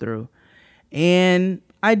power through. And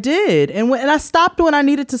I did. And I stopped when I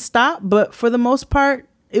needed to stop. But for the most part,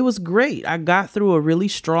 it was great. I got through a really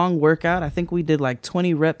strong workout. I think we did like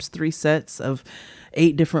 20 reps, 3 sets of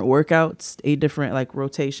 8 different workouts, 8 different like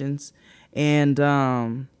rotations. And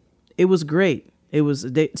it was great. It was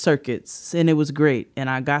circuits, and it was great. And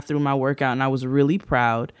I got through my workout, and I was really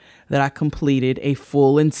proud that I completed a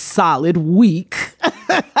full and solid week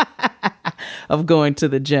of going to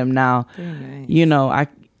the gym. Now, nice.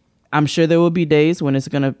 I'm sure there will be days when it's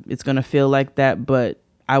gonna feel like that, but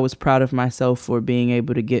I was proud of myself for being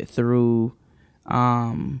able to get through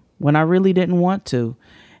when I really didn't want to.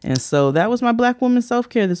 And so that was my black woman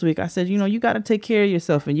self-care this week. I said, you got to take care of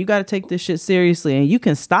yourself, and you got to take this shit seriously, and you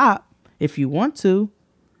can stop if you want to,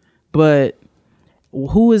 but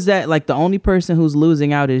who is that? Like, the only person who's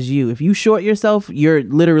losing out is you. If you short yourself, you're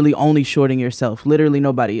literally only shorting yourself, literally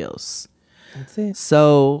nobody else. That's it.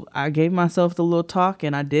 So I gave myself the little talk,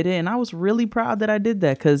 and I did it, and I was really proud that I did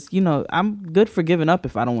that because, I'm good for giving up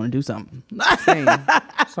if I don't want to do something. Same.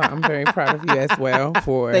 So I'm very proud of you as well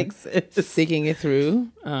for sticking it through.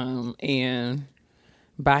 And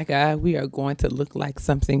by God, we are going to look like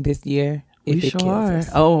something this year. We sure are.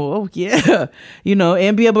 Oh, yeah.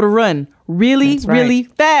 And be able to run really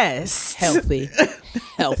fast. Healthy.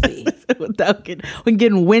 Without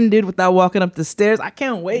getting winded, without walking up the stairs. I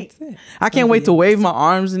can't wait. I can't wait to wave my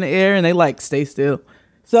arms in the air and they like stay still.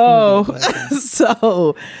 So,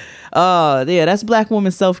 that's Black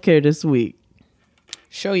Woman Self-Care this week.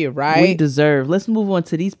 Show you right. We deserve. Let's move on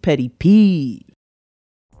to these petty peeves.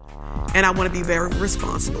 And I want to be very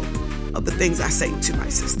responsible of the things I say to my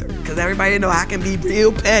sister. Because everybody know I can be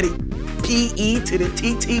real petty. P-E to the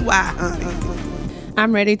T-T-Y, honey.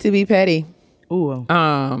 I'm ready to be petty. Ooh.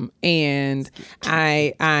 And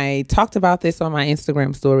I talked about this on my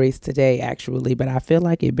Instagram stories today, actually, but I feel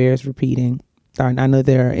like it bears repeating. I know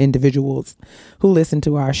there are individuals who listen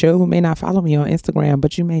to our show who may not follow me on Instagram,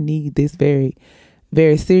 but you may need this very,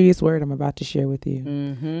 very serious word I'm about to share with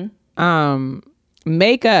you. Mm-hmm.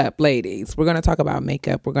 Makeup, ladies. We're going to talk about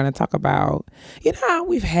makeup. We're going to talk about, how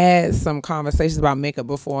we've had some conversations about makeup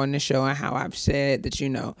before on the show and how I've said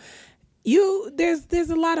that, there's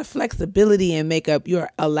a lot of flexibility in makeup.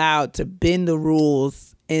 You're allowed to bend the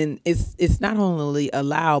rules and it's not only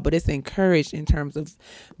allowed, but it's encouraged in terms of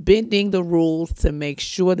bending the rules to make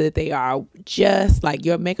sure that they are just like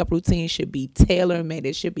your makeup routine should be tailor-made.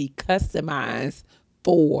 It should be customized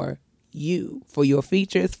for you, for your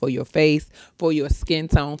features, for your face, for your skin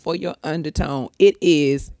tone, for your undertone. It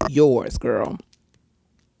is yours, girl.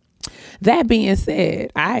 That being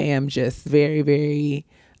said, I am just very, very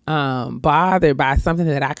bothered by something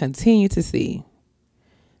that I continue to see.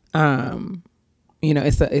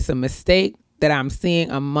 It's a mistake that I'm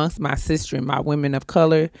seeing amongst my sister and my women of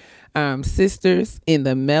color sisters in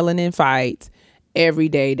the melanin fight every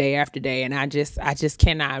day, day after day, and I just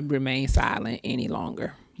cannot remain silent any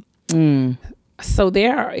longer. So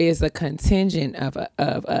there is a contingent of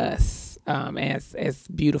us as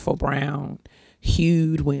beautiful brown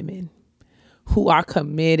hued women who are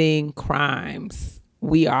committing crimes.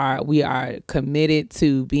 We are committed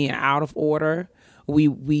to being out of order.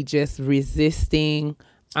 We just resisting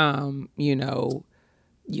proper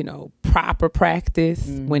practice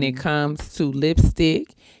when it comes to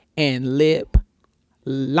lipstick and lip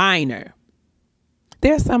liner.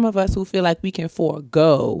 There are some of us who feel like we can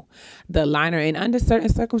forego the liner, and under certain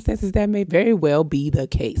circumstances that may very well be the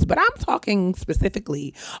case. But I'm talking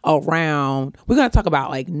specifically around, we're going to talk about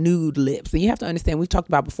like nude lips. And you have to understand, we've talked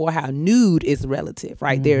about before how nude is relative,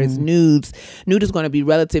 right? There is nudes. Nude is going to be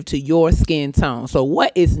relative to your skin tone. So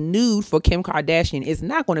what is nude for Kim Kardashian is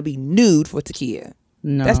not going to be nude for Takia.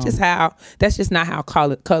 No. That's just not how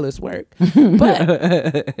colors work.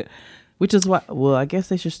 But which is why, well, I guess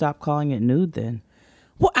they should stop calling it nude then.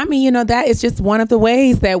 Well, I mean, that is just one of the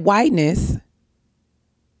ways that whiteness,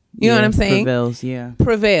 you know what I'm saying?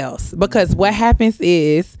 Prevails. Because what happens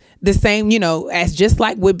is the same, as just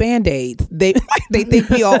like with Band-Aids, they think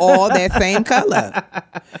we are all that same color.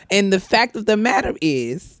 And the fact of the matter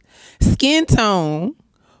is skin tone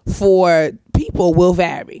for people will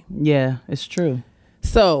vary. Yeah, it's true.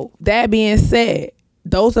 So that being said,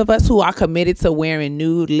 those of us who are committed to wearing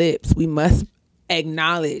nude lips, we must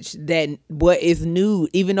acknowledge that what is nude,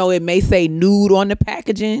 even though it may say nude on the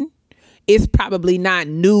packaging, it's probably not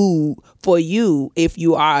nude for you if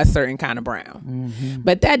you are a certain kind of brown.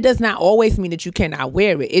 But that does not always mean that you cannot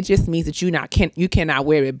wear it. It just means that you cannot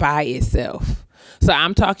wear it by itself. So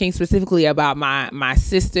I'm talking specifically about my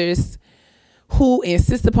sisters who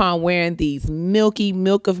insist upon wearing these milky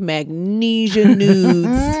milk of magnesia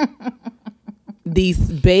nudes, these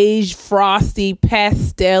beige, frosty,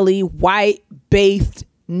 pastel-y, white based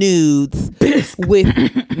nudes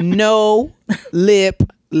with no lip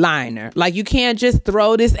liner. Like, you can't just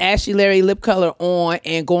throw this Ashley Larry lip color on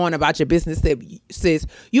and go on about your business. Sis,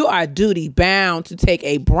 you are duty bound to take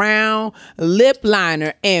a brown lip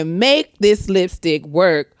liner and make this lipstick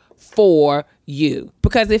work for you.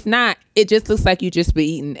 Because if not, it just looks like you just been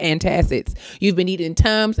eating antacids. You've been eating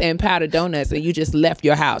Tums and powdered donuts and you just left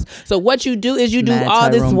your house. So what you do is you do all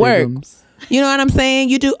this work. You know what I'm saying?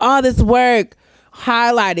 You do all this work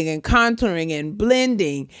highlighting and contouring and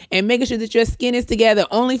blending and making sure that your skin is together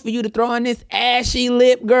only for you to throw on this ashy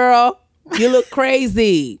lip, girl. You look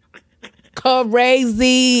crazy.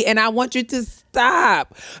 Crazy. And I want you to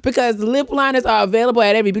stop, because lip liners are available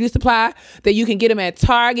at every beauty supply. That you can get them at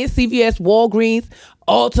Target, CVS, Walgreens,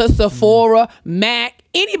 Ulta, Sephora, MAC.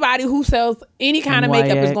 Anybody who sells any kind of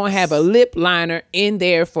makeup is going to have a lip liner in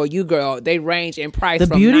there for you, girl. They range in price from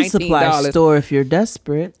 $19. The beauty supply store, if you're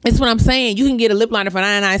desperate. That's what I'm saying. You can get a lip liner for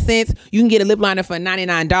 99 cents. You can get a lip liner for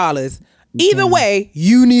 $99. Either way,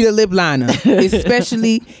 you need a lip liner,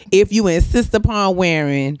 especially if you insist upon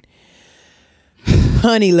wearing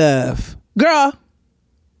Honey Love. Girl.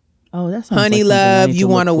 Oh, that's Honey Love you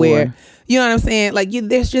want to wear. You know what I'm saying? Like,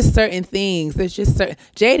 there's just certain things. There's just certain.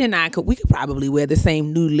 Jade and I we could probably wear the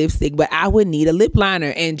same nude lipstick, but I would need a lip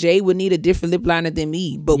liner, and Jade would need a different lip liner than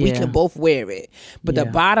me. But we can both wear it. But the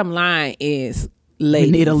bottom line is, ladies,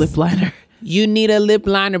 you need a lip liner. You need a lip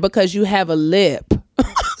liner because you have a lip.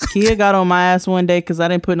 Kia got on my ass one day because I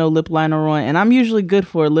didn't put no lip liner on, and I'm usually good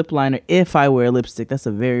for a lip liner if I wear lipstick. That's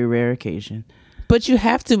a very rare occasion. But you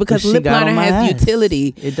have to, because lip liner has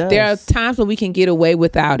utility. It does. There are times when we can get away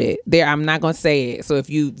without it. I'm not going to say it. So if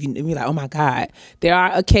you're like, oh my God, there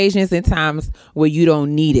are occasions and times where you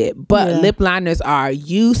don't need it. But lip liners are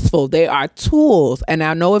useful. They are tools. And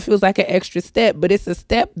I know it feels like an extra step, but it's a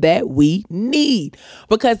step that we need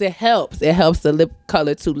because it helps. It helps the lip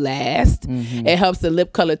color to last. It helps the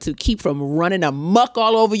lip color to keep from running amok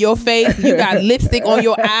all over your face. You got lipstick on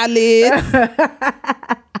your eyelids.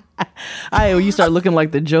 You start looking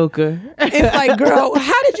like the Joker. It's like, girl,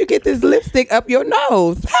 how did you get this lipstick up your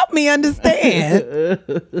nose? Help me understand.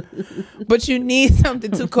 But you need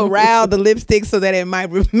something to corral the lipstick so that it might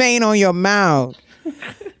remain on your mouth.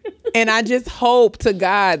 And I just hope to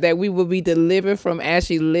God that we will be delivered from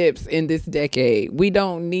ashy lips in this decade. We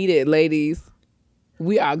don't need it, ladies.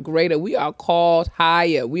 We are greater. We are called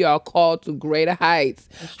higher. We are called to greater heights,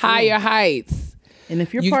 higher heights. And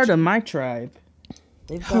if you're part of my tribe,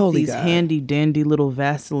 they've got these handy dandy little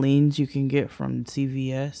Vaselines you can get from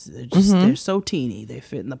CVS. They're just they're so teeny. They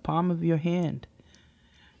fit in the palm of your hand.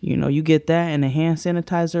 You know, you get that in a hand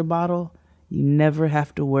sanitizer bottle, you never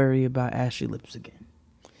have to worry about ashy lips again.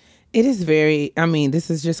 It is very, I mean, this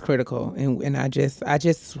is just critical. And I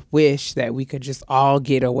just wish that we could just all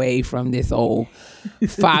get away from this old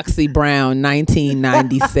Foxy Brown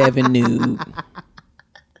 1997 nude.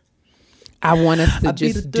 I want us to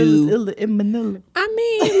just do. I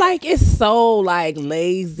mean, like, it's so like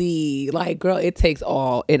lazy. Like, girl, it takes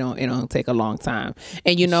all. It don't take a long time.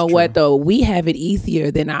 And you know what though? We have it easier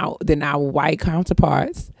than our white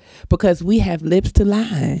counterparts because we have lips to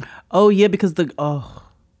line. Oh yeah, because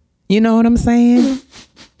you know what I'm saying?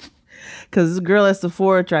 Because this girl at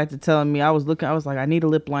Sephora tried to tell me, I was like, I need a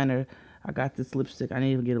lip liner. I got this lipstick. I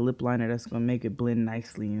need to get a lip liner that's going to make it blend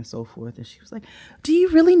nicely and so forth. And she was like, do you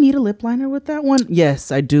really need a lip liner with that one?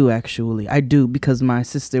 Yes, I do, actually. I do, because my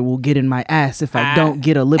sister will get in my ass if I don't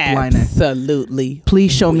get a lip liner. Absolutely.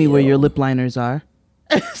 Please show me where your lip liners are.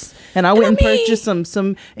 And I went and purchased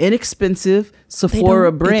some inexpensive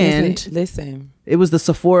Sephora brand. Listen. It was the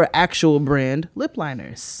Sephora actual brand lip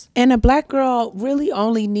liners. And a black girl really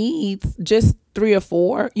only needs just 3 or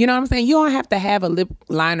 4. You know what I'm saying? You don't have to have a lip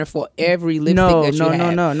liner for every lipstick that you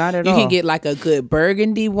have. No, not at all. You can get like a good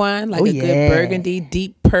burgundy one, like good burgundy,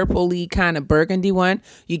 deep purpley kind of burgundy one.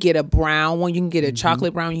 You get a brown one. You can get a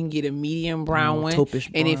chocolate brown. You can get a medium brown one.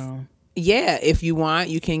 Taupish brown. And if you want,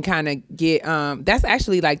 you can kind of get that's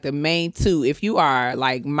actually like the main 2. If you are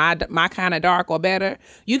like my kind of dark or better,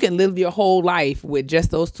 you can live your whole life with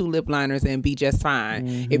just those 2 lip liners and be just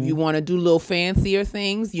fine. If you want to do little fancier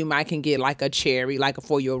things, you might can get like a cherry, like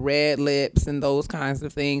for your red lips and those kinds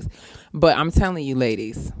of things. But I'm telling you,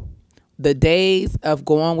 ladies, the days of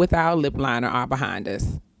going without lip liner are behind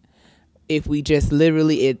us. If we just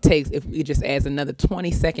if we just adds another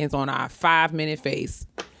 20 seconds on our 5-minute face,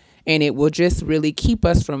 and it will just really keep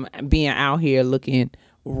us from being out here looking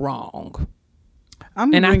wrong.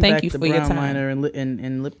 And I thank you for your time. Liner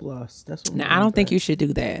and lip gloss. That's what. Now I don't think you should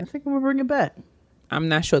do that. I think I'm gonna bring it back. I'm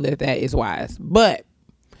not sure that is wise, but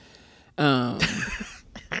I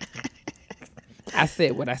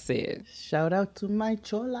said what I said. Shout out to my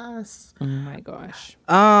cholas. Oh my gosh.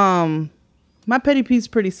 My petty peeve's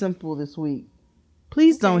pretty simple this week.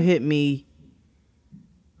 Please don't hit me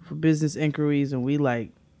for business inquiries and we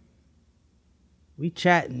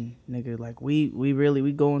chatting, nigga. Like we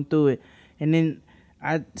really going through it, and then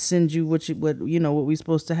I send you what we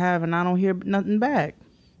supposed to have, and I don't hear nothing back.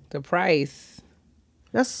 The price.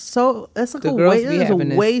 That's like a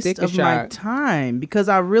waste of my time, because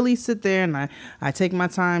I really sit there and I take my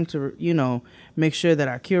time to make sure that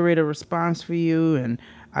I curate a response for you, and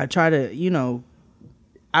I try to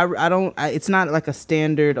it's not like a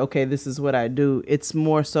standard, okay, this is what I do. It's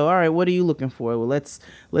more so, all right, what are you looking for? Well,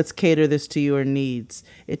 let's cater this to your needs.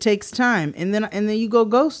 It takes time. And then you go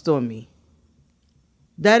ghost on me.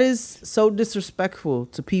 That is so disrespectful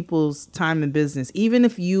to people's time and business. Even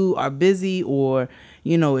if you are busy, or,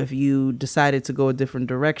 if you decided to go a different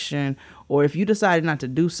direction, or if you decided not to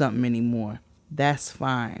do something anymore, that's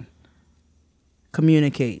fine.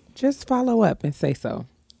 Communicate. Just follow up and say so.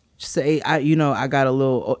 Say, I got a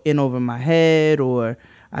little in over my head, or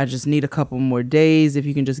I just need a couple more days. If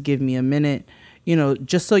you can just give me a minute,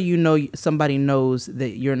 just so somebody knows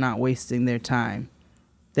that you're not wasting their time.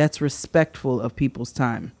 That's respectful of people's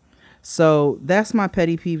time. So that's my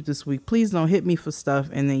petty peeve this week. Please don't hit me for stuff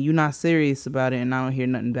and then you're not serious about it and I don't hear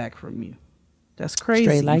nothing back from you. That's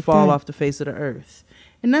crazy. You fall off the face of the earth.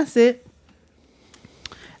 And that's it.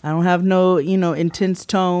 I don't have no, intense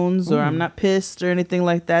tones, or I'm not pissed or anything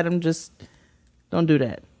like that. I'm just, don't do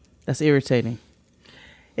that. That's irritating.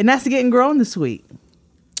 And that's getting grown this week.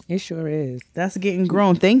 It sure is. That's getting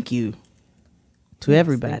grown. Thank you to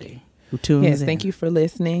everybody who tunes in. Yes, thank you for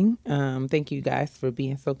listening. Thank you guys for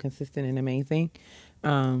being so consistent and amazing.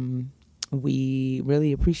 We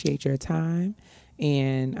really appreciate your time.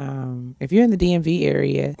 And if you're in the DMV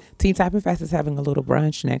area, Teen Typing Fast is having a little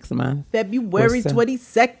brunch next month. February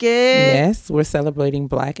 22nd. Yes, we're celebrating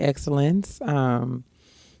Black excellence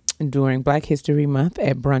during Black History Month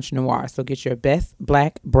at Brunch Noir. So get your best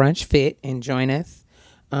Black brunch fit and join us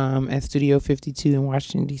at Studio 52 in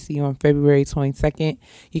Washington, D.C. on February 22nd.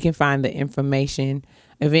 You can find the information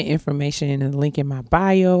event information and the link in my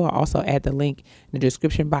bio. I'll also add the link in the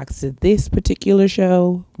description box to this particular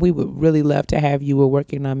show. We would really love to have you. We're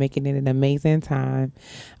working on making it an amazing time.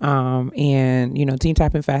 And, you know, Teen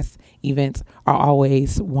Topping Fest events are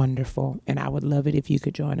always wonderful. And I would love it if you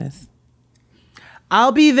could join us.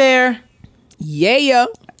 I'll be there. Yeah.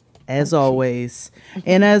 As always.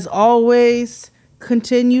 And as always,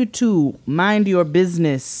 continue to mind your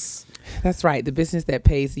business. That's right. The business that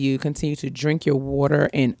pays you. Continue to drink your water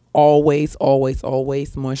and always, always,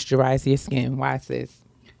 always moisturize your skin. Why, sis?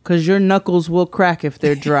 Because your knuckles will crack if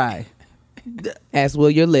they're dry. As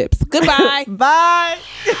will your lips. Goodbye. Bye.